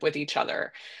relationship with each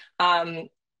other.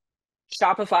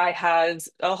 Shopify has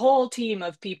a whole team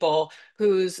of people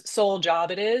whose sole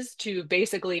job it is to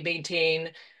basically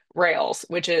maintain Rails,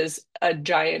 which is a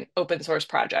giant open source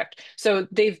project. So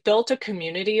they've built a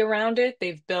community around it.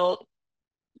 They've built,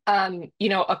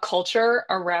 a culture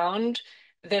around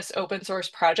this open source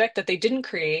project that they didn't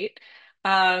create.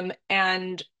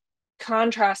 And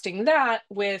contrasting that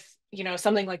with,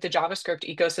 something like the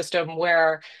JavaScript ecosystem,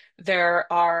 where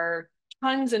there are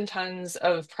tons and tons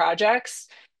of projects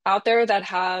out there that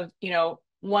have,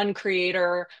 one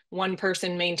creator, one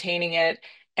person maintaining it,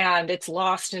 and it's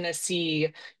lost in a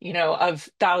sea, of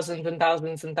thousands and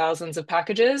thousands and thousands of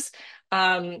packages.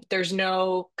 There's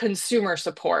no consumer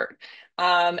support.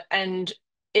 And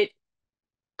it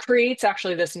creates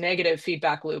actually this negative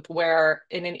feedback loop, where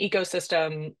in an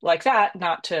ecosystem like that,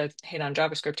 not to hate on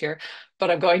JavaScript here,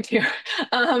 but I'm going to, in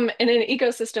an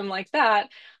ecosystem like that,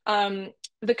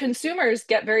 the consumers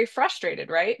get very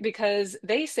frustrated, right? Because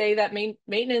they say that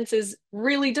maintenance is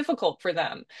really difficult for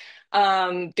them,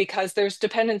 because there's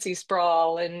dependency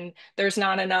sprawl, and there's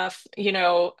not enough,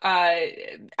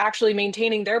 actually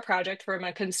maintaining their project from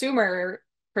a consumer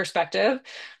perspective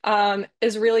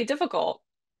is really difficult.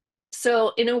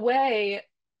 So in a way,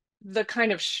 the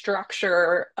kind of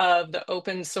structure of the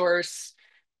open source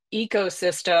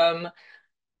ecosystem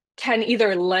can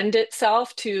either lend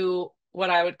itself to what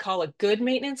I would call a good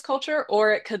maintenance culture,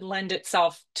 or it could lend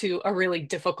itself to a really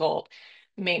difficult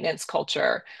maintenance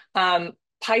culture.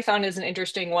 Python is an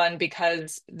interesting one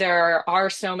because there are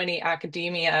so many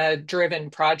academia-driven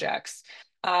projects.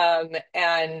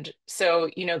 And so,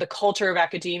 you know, the culture of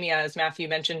academia, as Mathieu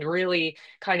mentioned, really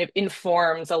kind of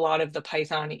informs a lot of the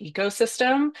Python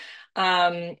ecosystem.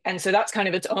 And so that's kind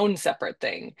of its own separate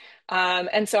thing.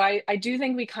 And so I do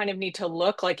think we kind of need to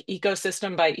look like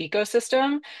ecosystem by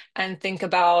ecosystem and think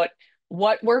about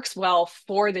what works well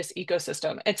for this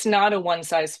ecosystem. It's not a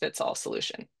one-size-fits-all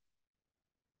solution.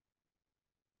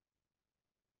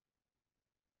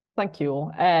 Thank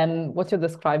you. And what you're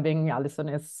describing, Allison,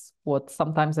 is what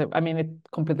sometimes, I mean, it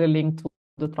completely linked to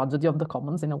the tragedy of the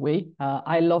commons in a way.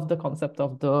 I love the concept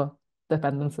of the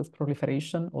dependencies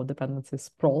proliferation or dependencies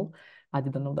sprawl. I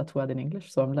didn't know that word in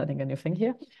English, so I'm learning a new thing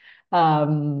here.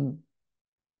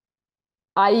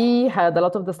 I had a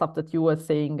lot of the stuff that you were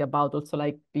saying about also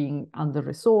like being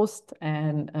under-resourced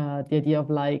and the idea of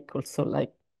like also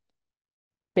like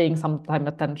paying some time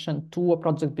attention to a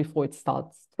project before it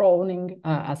starts droning,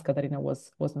 as Katharina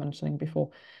was mentioning before.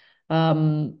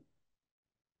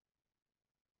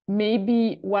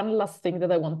 Maybe one last thing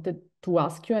that I wanted to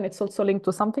ask you, and it's also linked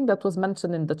to something that was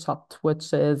mentioned in the chat,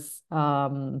 which is,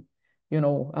 you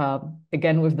know,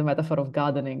 again, with the metaphor of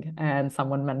gardening, and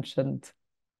someone mentioned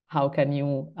how can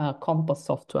you compost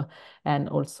software, and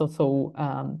also so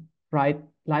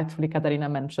rightfully Katharina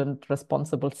mentioned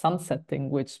responsible sunsetting,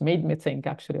 which made me think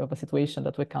actually of a situation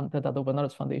that we counted at Open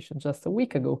Knowledge Foundation just a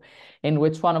week ago, in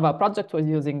which one of our projects was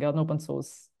using an open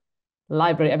source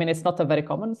library. I mean, it's not a very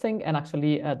common thing, and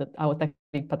actually our tech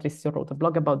lead Patricio wrote a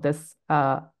blog about this,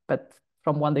 but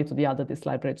from one day to the other, this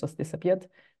library just disappeared.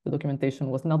 The documentation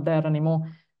was not there anymore.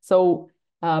 So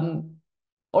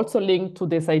also linked to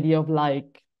this idea of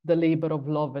like the labor of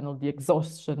love and all the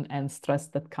exhaustion and stress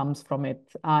that comes from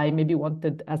it. I maybe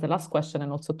wanted, as a last question,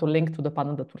 and also to link to the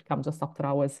panel that will come just after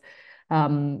ours,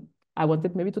 I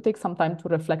wanted maybe to take some time to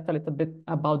reflect a little bit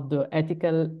about the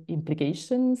ethical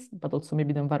implications, but also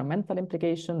maybe the environmental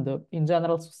implication, the, in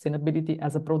general, sustainability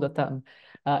as a broader term,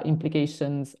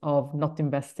 implications of not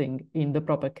investing in the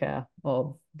proper care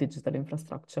of digital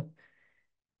infrastructure.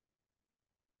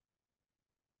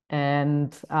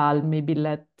 And I'll maybe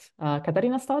let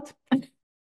Katharina start.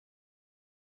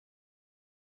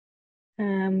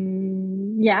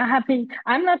 Yeah, happy.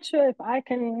 I'm not sure if I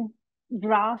can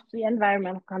grasp the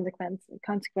environmental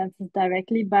consequences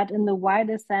directly, but in the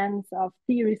wider sense of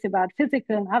theories about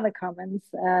physical and other commons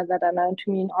that are known to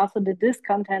me, and also the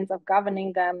discontents of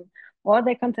governing them or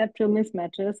their conceptual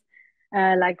mismatches,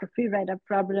 like the free rider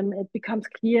problem, it becomes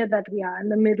clear that we are in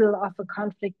the middle of a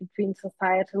conflict between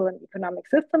societal and economic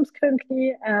systems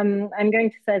currently. I'm going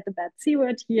to say the bad C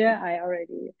word here. I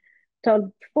already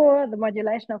told before, the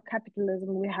modulation of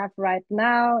capitalism we have right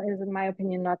now is, in my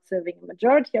opinion, not serving a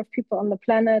majority of people on the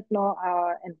planet, nor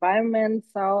our environment.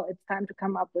 So it's time to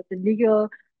come up with the legal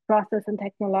process and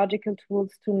technological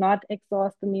tools to not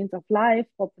exhaust the means of life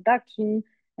for production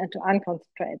and to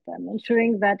unconcentrate them,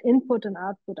 ensuring that input and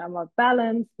output are more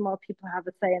balanced, more people have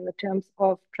a say in the terms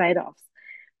of trade-offs.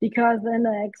 Because in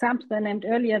the examples I named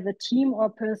earlier, the team or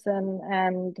person,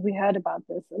 and we heard about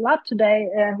this a lot today,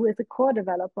 who is a core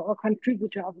developer or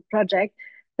contributor of a project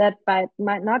that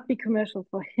might not be commercial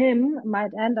for him,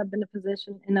 might end up in a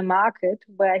position in a market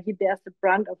where he bears the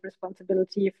brunt of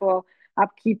responsibility for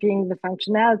upkeeping the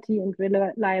functionality and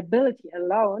reliability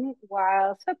alone,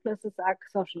 while surpluses are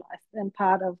socialized and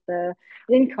part of the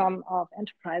income of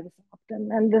enterprises often.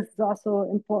 And this is also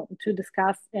important to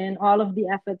discuss in all of the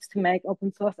efforts to make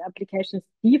open source applications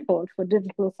default for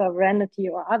digital sovereignty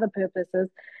or other purposes.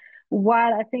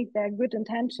 While I think there are good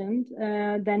intentions,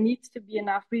 there needs to be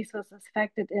enough resources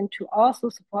factored in to also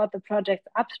support the project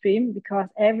upstream, because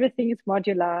everything is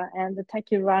modular and the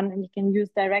tech you run and you can use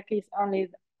directly is only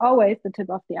always the tip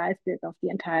of the iceberg of the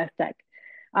entire stack.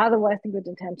 Otherwise, the good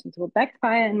intentions will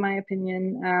backfire, in my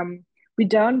opinion. We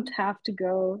don't have to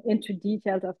go into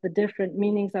details of the different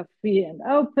meanings of free and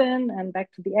open and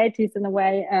back to the 80s in a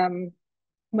way,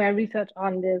 where research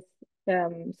on this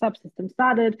subsystem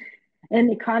started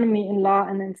in economy, in law,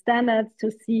 and in standards,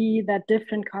 to see that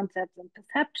different concepts and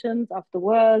perceptions of the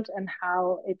world and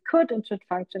how it could and should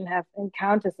function have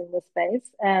encounters in this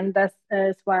space. And this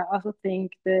is why I also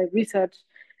think the research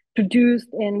produced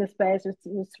in the space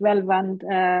is relevant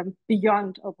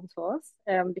beyond open source,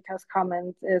 because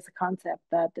commons is a concept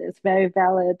that is very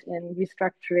valid in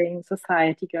restructuring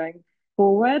society going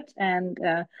forward. And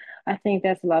I think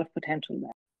there's a lot of potential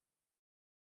there.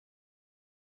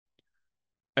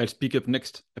 I'll speak up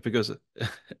next because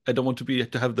I don't want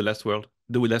to have the last word.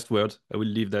 The last word. I will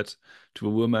leave that to a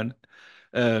woman.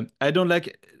 I don't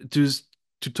like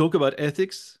to talk about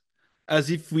ethics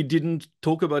as if we didn't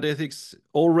talk about ethics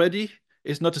already.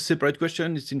 It's not a separate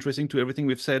question. It's interesting to everything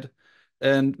we've said.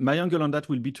 And my angle on that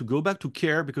will be to go back to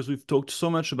care because we've talked so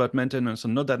much about maintenance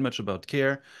and not that much about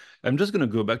care. I'm just going to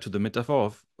go back to the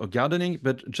metaphor of gardening,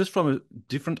 but just from a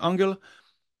different angle.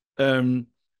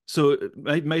 So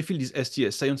my field is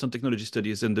STS, Science and Technology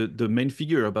Studies, and the main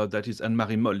figure about that is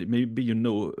Anne-Marie Moll. Maybe you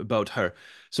know about her.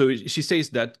 So she says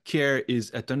that care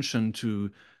is attention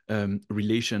to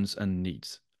relations and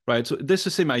needs, right? So that's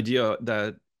the same idea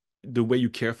that the way you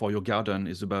care for your garden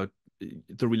is about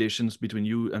the relations between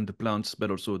you and the plants,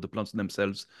 but also the plants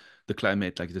themselves, the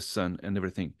climate, like the sun and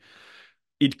everything.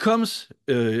 It comes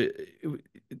in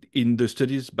the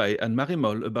studies by Anne-Marie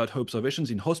Moll about her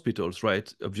observations in hospitals,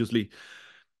 right? Obviously.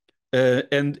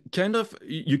 And kind of,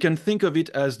 you can think of it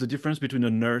as the difference between a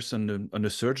nurse and a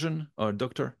surgeon or a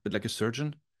doctor, but like a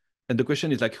surgeon. And the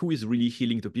question is like, who is really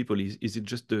healing the people? Is it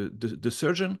just the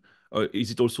surgeon, or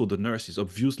is it also the nurses?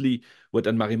 Obviously, what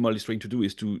Anne-Marie Moll is trying to do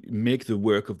is to make the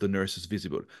work of the nurses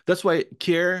visible. That's why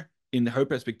care, in her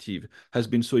perspective, has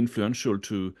been so influential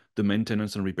to the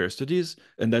maintenance and repair studies,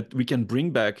 and that we can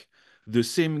bring back the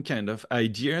same kind of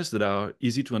ideas that are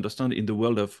easy to understand in the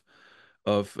world of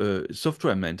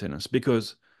software maintenance,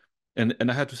 because and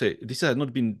I had to say this has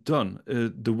not been done.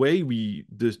 The way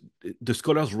the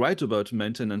scholars write about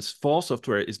maintenance for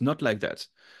software is not like that.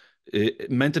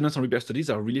 Maintenance and repair studies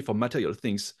are really for material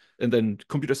things, and then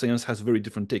computer science has very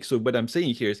different takes. So what I'm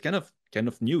saying here is kind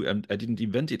of new, and I didn't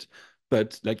invent it,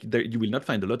 but like you will not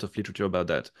find a lot of literature about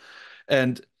that.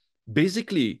 And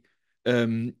basically,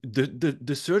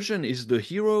 the surgeon is the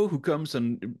hero who comes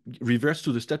and reverts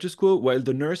to the status quo, while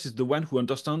the nurse is the one who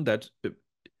understands that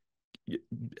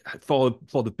for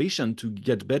the patient to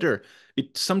get better,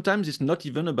 sometimes it's not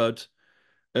even about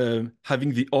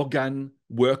having the organ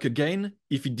work again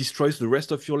if it destroys the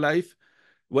rest of your life.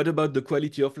 What about the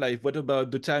quality of life? What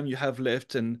about the time you have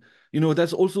left? And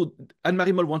that's also,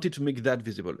 Anne-Marie Moll wanted to make that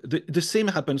visible. The same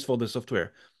happens for the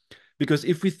software. Because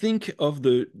if we think of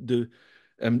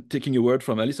I'm taking a word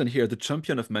from Allison here, the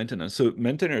champion of maintenance. So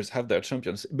maintainers have their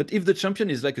champions. But if the champion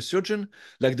is like a surgeon,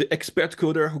 like the expert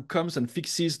coder who comes and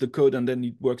fixes the code and then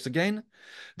it works again,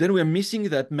 then we're missing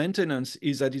that maintenance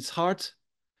is at its heart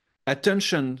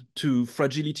attention to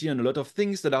fragility and a lot of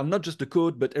things that are not just the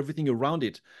code, but everything around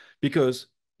it. Because,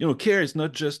 care is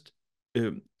not just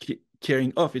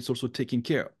caring of, it's also taking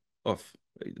care of.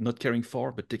 Not caring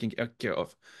for, but taking care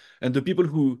of. And the people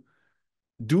who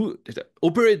do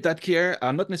operate that care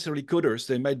are not necessarily coders.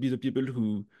 They might be the people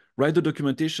who write the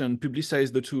documentation,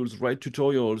 publicize the tools, write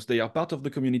tutorials. They are part of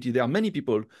the community. There are many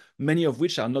people, many of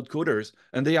which are not coders.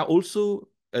 And they are also,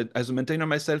 as a maintainer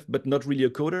myself, but not really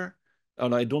a coder.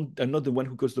 And I'm not the one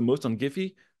who codes the most on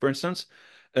Gephi, for instance.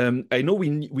 I know we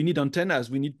need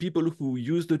antennas. We need people who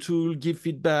use the tool, give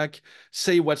feedback,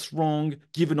 say what's wrong,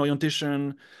 give an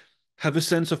orientation, have a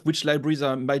sense of which libraries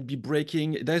might be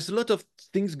breaking. There's a lot of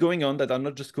things going on that are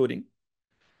not just coding.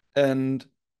 And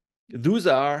those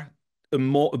are a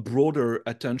broader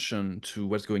attention to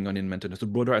what's going on in maintenance, a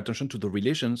broader attention to the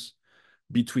relations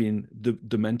between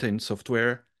the maintained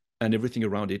software and everything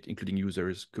around it, including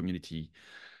users, community,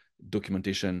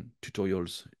 documentation,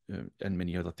 tutorials, and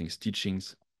many other things,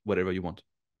 teachings, whatever you want.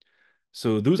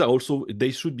 So those are also, they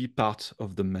should be part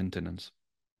of the maintenance.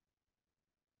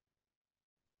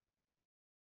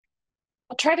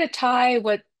 I'll try to tie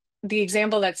what the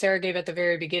example that Sara gave at the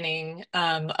very beginning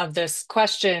of this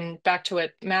question back to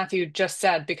what Mathieu just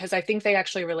said, because I think they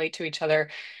actually relate to each other.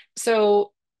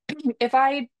 So if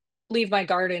I leave my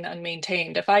garden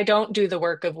unmaintained, if I don't do the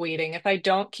work of weeding, if I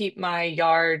don't keep my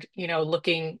yard,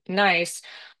 looking nice,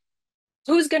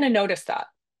 who's going to notice that?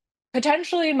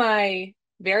 Potentially my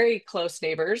very close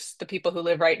neighbors, the people who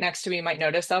live right next to me might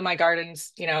notice, oh, my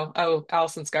garden's, oh,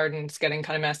 Allison's garden's getting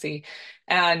kind of messy.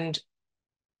 And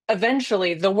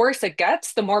eventually, the worse it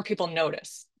gets, the more people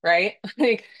notice, right?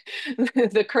 Like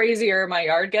the crazier my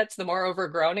yard gets, the more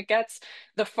overgrown it gets,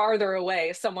 the farther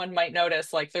away someone might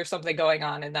notice like there's something going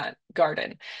on in that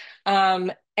garden.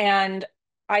 And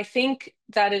I think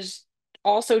that is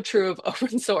also true of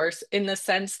open source in the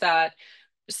sense that,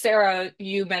 Sara,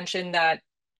 you mentioned that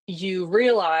you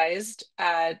realized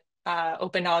at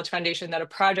Open Knowledge Foundation that a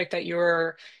project that you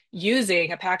were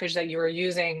using, a package that you were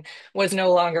using, was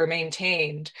no longer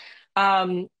maintained.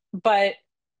 But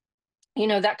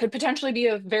that could potentially be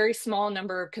a very small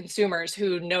number of consumers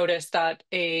who notice that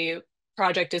a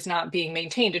project is not being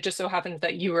maintained. It just so happens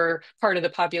that you were part of the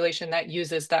population that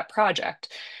uses that project.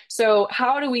 So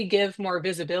how do we give more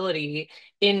visibility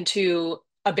into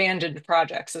abandoned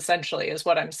projects, essentially, is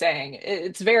what I'm saying.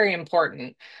 It's very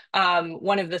important.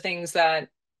 One of the things that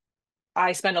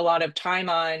I spend a lot of time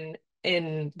on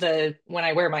when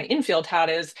I wear my Infield hat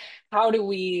is how do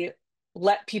we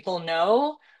let people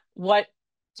know what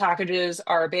packages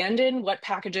are abandoned, what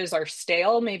packages are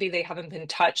stale, maybe they haven't been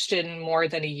touched in more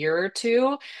than a year or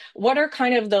two. What are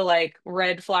kind of the like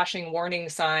red flashing warning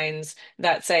signs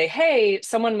that say, hey,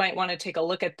 someone might want to take a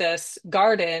look at this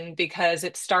garden because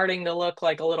it's starting to look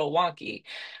like a little wonky.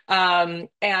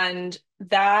 And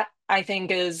that I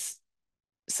think is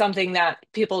something that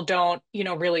people don't,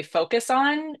 really focus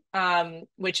on,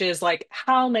 which is like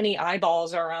how many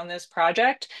eyeballs are on this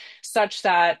project such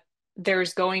that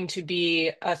there's going to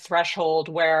be a threshold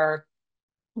where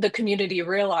the community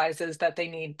realizes that they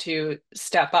need to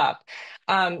step up.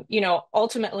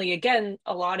 Ultimately, again,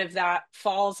 a lot of that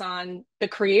falls on the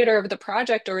creator of the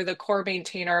project or the core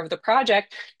maintainer of the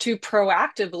project to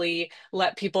proactively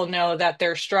let people know that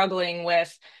they're struggling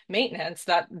with maintenance,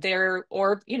 that they're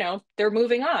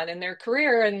moving on in their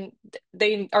career and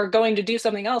they are going to do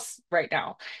something else right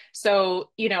now.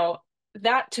 So,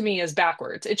 that to me is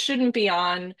backwards. It shouldn't be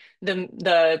on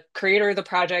the creator of the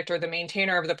project or the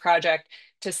maintainer of the project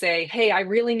to say, hey, I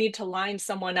really need to line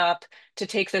someone up to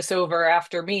take this over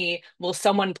after me. Will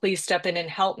someone please step in and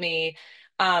help me?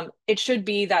 It should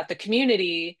be that the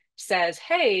community says,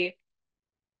 hey,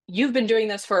 you've been doing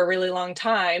this for a really long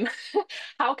time.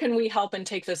 How can we help and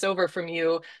take this over from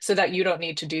you so that you don't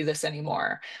need to do this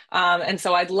anymore? And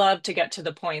so I'd love to get to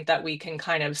the point that we can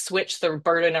kind of switch the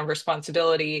burden of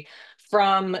responsibility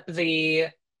from the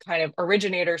kind of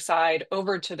originator side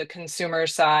over to the consumer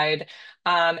side.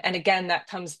 And again, that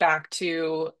comes back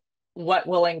to what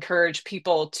will encourage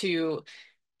people to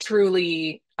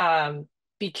truly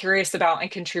be curious about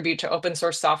and contribute to open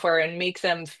source software and make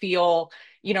them feel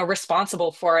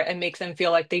responsible for it and make them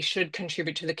feel like they should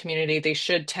contribute to the community. They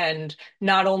should tend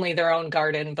not only their own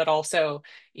garden, but also,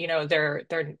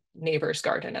 their neighbor's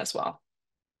garden as well.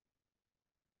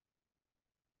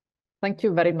 Thank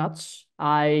you very much.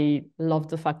 I love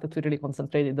the fact that we really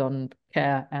concentrated on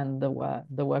care and the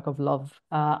work of love.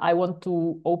 I want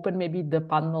to open maybe the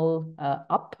panel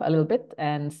up a little bit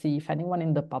and see if anyone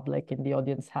in the public, in the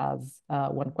audience, has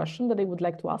one question that they would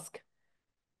like to ask.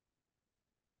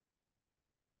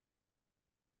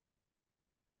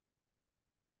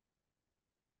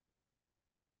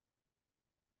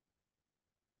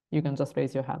 You can just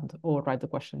raise your hand or write the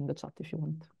question in the chat if you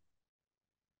want.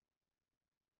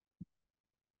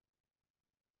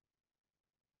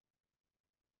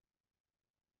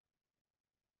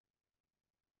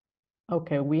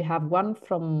 Okay, we have one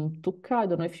from Tuka. I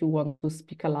don't know if you want to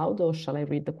speak aloud or shall I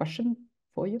read the question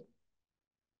for you?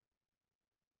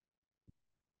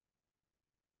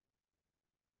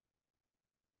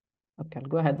 Okay, I'll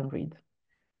go ahead and read.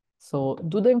 So,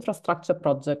 do the infrastructure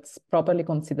projects properly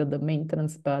consider the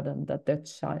maintenance burden that their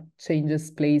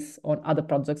changes place on other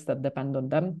projects that depend on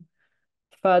them?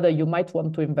 Further, you might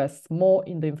want to invest more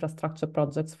in the infrastructure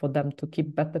projects for them to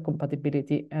keep better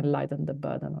compatibility and lighten the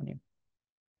burden on you.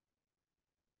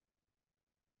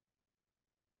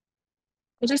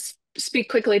 I'll just speak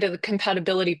quickly to the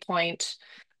compatibility point.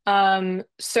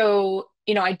 So,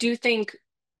 I do think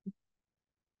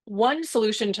one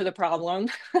solution to the problem,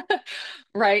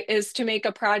 right, is to make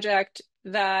a project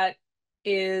that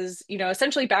is,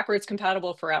 essentially backwards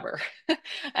compatible forever.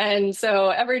 And so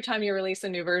every time you release a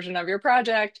new version of your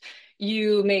project,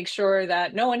 you make sure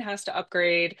that no one has to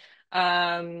upgrade,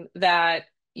 that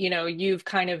you've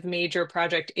kind of made your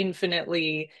project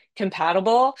infinitely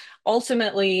compatible.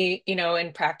 Ultimately,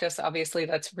 in practice, obviously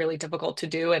that's really difficult to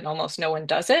do and almost no one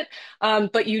does it.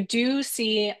 But you do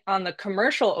see on the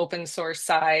commercial open source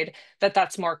side that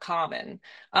that's more common.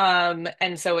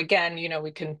 And so again,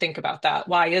 we can think about that.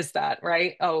 Why is that,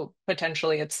 right? Oh,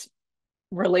 potentially it's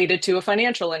related to a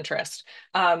financial interest.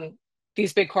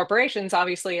 These big corporations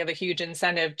obviously have a huge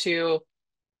incentive to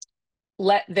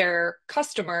let their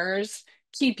customers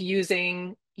keep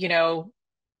using,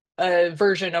 a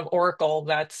version of Oracle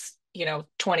that's,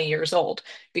 20 years old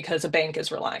because a bank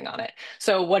is relying on it.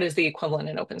 So what is the equivalent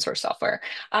in open source software?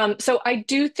 So I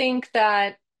do think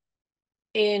that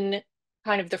in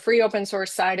kind of the free open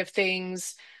source side of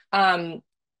things,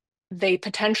 they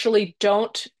potentially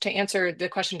don't, to answer the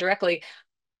question directly,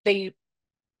 they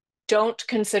don't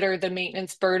consider the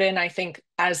maintenance burden, I think,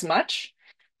 as much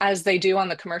as they do on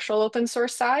the commercial open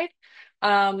source side.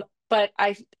 But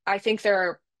I think there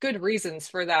are good reasons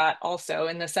for that also,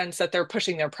 in the sense that they're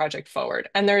pushing their project forward.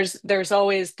 And there's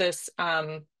always this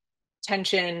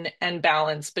tension and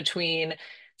balance between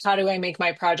how do I make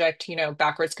my project, you know,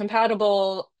 backwards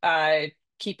compatible,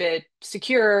 keep it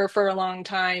secure for a long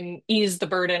time, ease the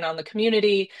burden on the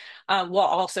community, while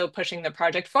also pushing the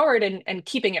project forward and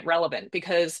keeping it relevant.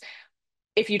 Because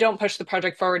if you don't push the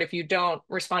project forward, if you don't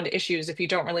respond to issues, if you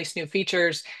don't release new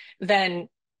features, then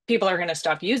people are going to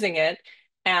stop using it.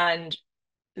 And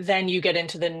then you get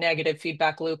into the negative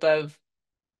feedback loop of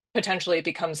potentially it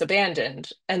becomes abandoned.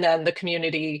 And then the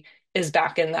community is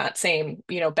back in that same,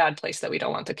 you know, bad place that we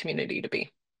don't want the community to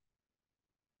be.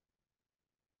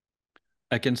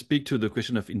 I can speak to the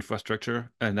question of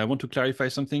infrastructure, and I want to clarify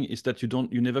something is that you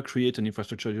never create an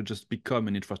infrastructure, you just become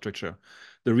an infrastructure.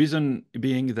 The reason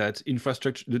being that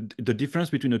infrastructure, the difference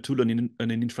between a tool and an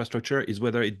infrastructure is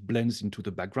whether it blends into the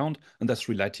background, and that's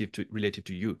relative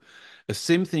to you. The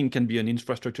same thing can be an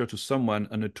infrastructure to someone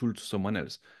and a tool to someone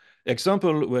else.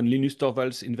 Example, when Linus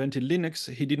Torvalds invented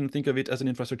Linux, he didn't think of it as an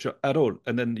infrastructure at all.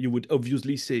 And then you would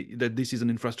obviously say that this is an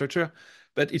infrastructure,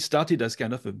 but it started as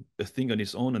kind of a thing on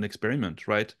its own, an experiment,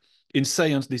 right? In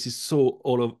science, this is so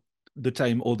all the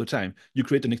time. You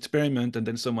create an experiment and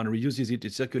then someone reuses it,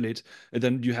 it circulates, and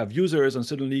then you have users and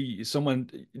suddenly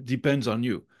someone depends on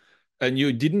you. And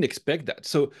you didn't expect that.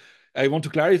 So I want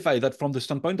to clarify that from the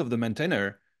standpoint of the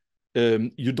maintainer,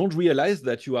 you don't realize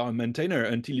that you are a maintainer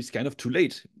until it's kind of too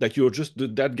late. Like you're just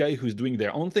that guy who's doing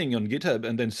their own thing on GitHub,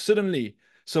 and then suddenly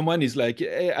someone is like,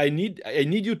 hey, I need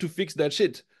you to fix that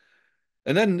shit.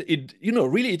 And then it, you know,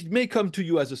 really it may come to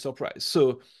you as a surprise.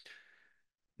 So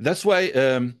that's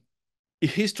why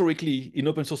historically in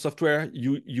open source software,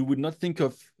 you would not think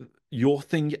of your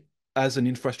thing as an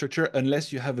infrastructure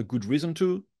unless you have a good reason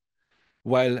to.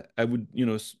 While I would, you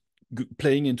know,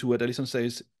 playing into what Allison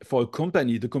says, for a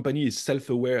company, the company is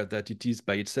self-aware that it is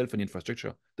by itself an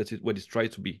infrastructure. That's what it's trying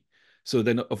to be. So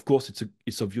then, of course,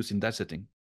 it's obvious in that setting.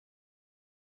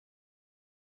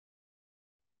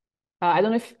 I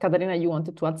don't know if, Katharina, you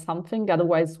wanted to add something.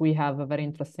 Otherwise, we have a very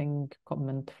interesting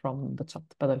comment from the chat,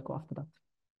 but I'll go after that.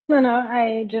 No,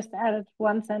 I just added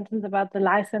one sentence about the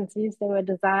licenses. They were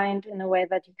designed in a way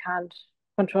that you can't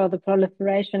control the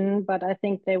proliferation, but I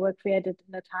think they were created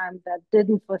in a time that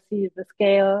didn't foresee the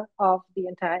scale of the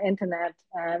entire internet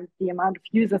and the amount of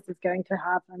users it's going to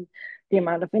have and the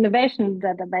amount of innovation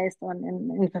that are based on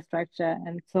in infrastructure.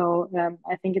 And so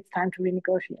I think it's time to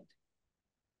renegotiate.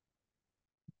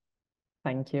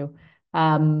 Thank you.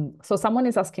 So someone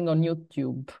is asking on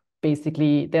YouTube,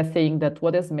 basically, they're saying that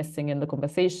what is missing in the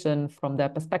conversation from their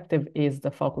perspective is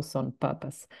the focus on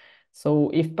purpose. So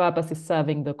if purpose is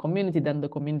serving the community, then the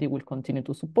community will continue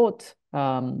to support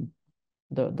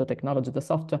the technology, the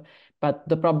software. But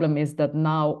the problem is that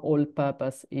now all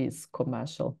purpose is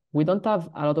commercial. We don't have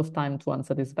a lot of time to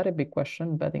answer this very big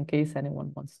question, but in case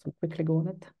anyone wants to quickly go on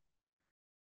it.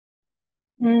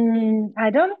 I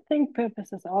don't think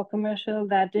purpose is all commercial.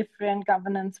 There are different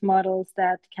governance models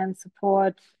that can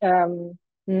support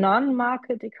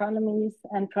non-market economies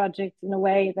and projects in a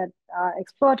way that are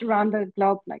explored around the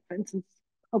globe, like for instance,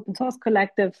 open source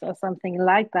collectives or something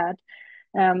like that,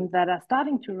 that are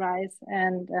starting to rise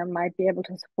and might be able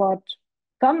to support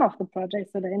some of the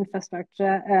projects or the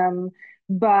infrastructure.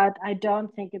 But I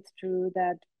don't think it's true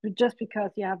that just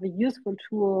because you have a useful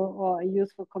tool or a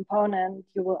useful component,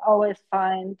 you will always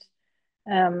find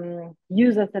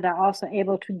users that are also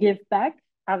able to give back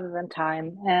other than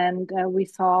time. And we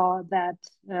saw that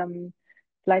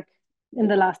like in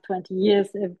the last 20 years,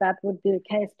 if that would be the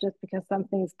case, just because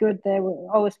something is good, they will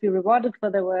always be rewarded for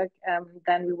their work,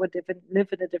 then we would live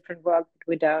in a different world, but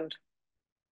we don't.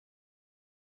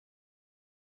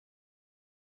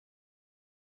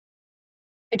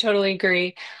 I totally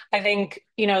agree. I think,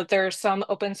 you know, there are some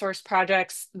open source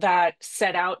projects that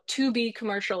set out to be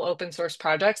commercial open source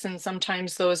projects, and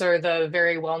sometimes those are the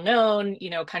very well known, you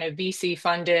know, kind of VC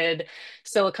funded,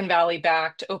 Silicon Valley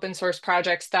backed open source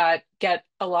projects that get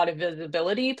a lot of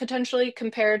visibility potentially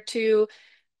compared to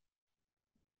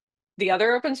the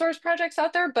other open source projects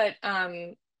out there. But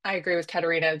I agree with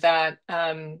Katharina that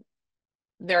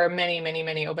there are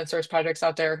many open source projects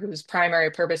out there whose primary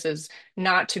purpose is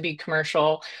not to be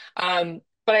commercial.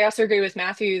 But I also agree with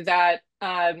Mathieu that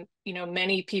you know,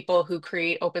 many people who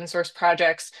create open source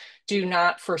projects do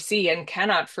not foresee and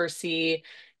cannot foresee,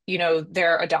 you know,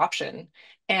 their adoption.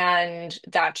 And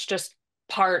that's just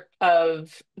part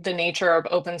of the nature of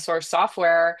open source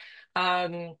software.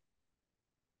 Many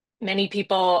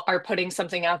people are putting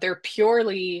something out there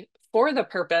purely for the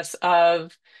purpose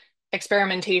of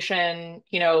experimentation,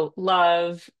 you know,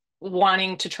 love,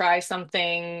 wanting to try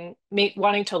something,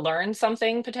 wanting to learn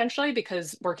something potentially,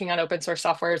 because working on open source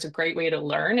software is a great way to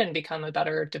learn and become a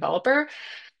better developer.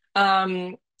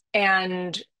 And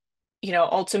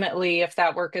ultimately, if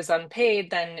that work is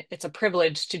unpaid, then it's a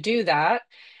privilege to do that.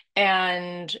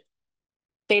 And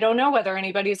they don't know whether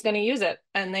anybody's going to use it.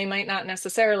 And they might not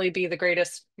necessarily be the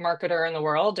greatest marketer in the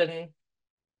world. And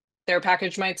their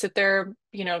package might sit there,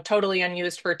 totally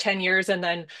unused for 10 years and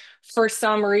then for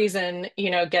some reason,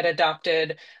 get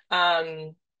adopted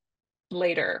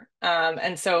later.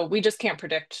 And so we just can't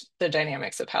predict the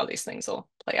dynamics of how these things will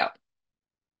play out.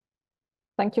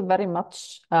 Thank you very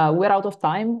much. We're out of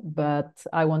time, but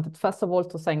I wanted first of all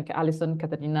to thank Allison,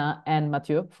 Katharina, and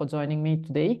Mathieu for joining me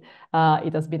today.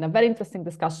 It has been a very interesting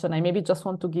discussion. I maybe just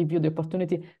want to give you the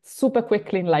opportunity super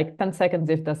quickly in like 10 seconds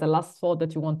if there's a last thought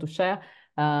that you want to share,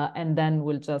 and then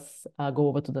we'll just go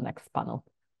over to the next panel.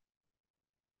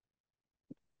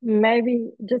 Maybe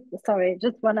just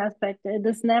one aspect. It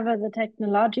is never the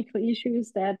technological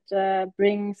issues that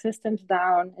bring systems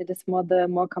down. It is the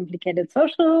more complicated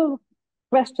social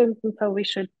questions, and so we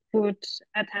should put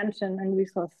attention and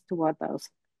resources toward those.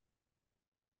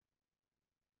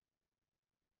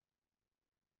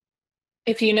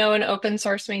 If you know an open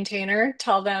source maintainer,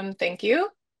 tell them thank you.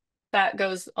 That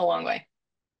goes a long way.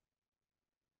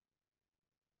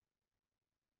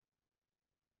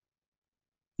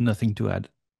 Nothing to add.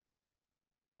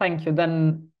 Thank you.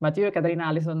 Then Mathieu, Katharina,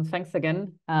 Allison, thanks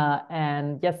again.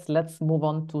 And yes, let's move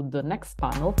on to the next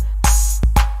panel.